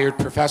retired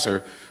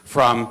professor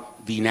from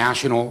the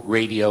National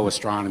Radio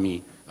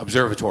Astronomy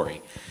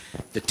Observatory.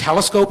 The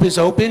telescope is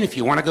open. If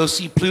you want to go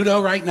see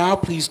Pluto right now,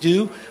 please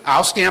do.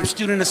 I'll stamp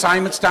student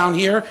assignments down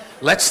here.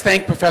 Let's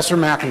thank Professor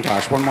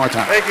McIntosh one more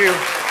time. Thank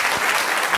you.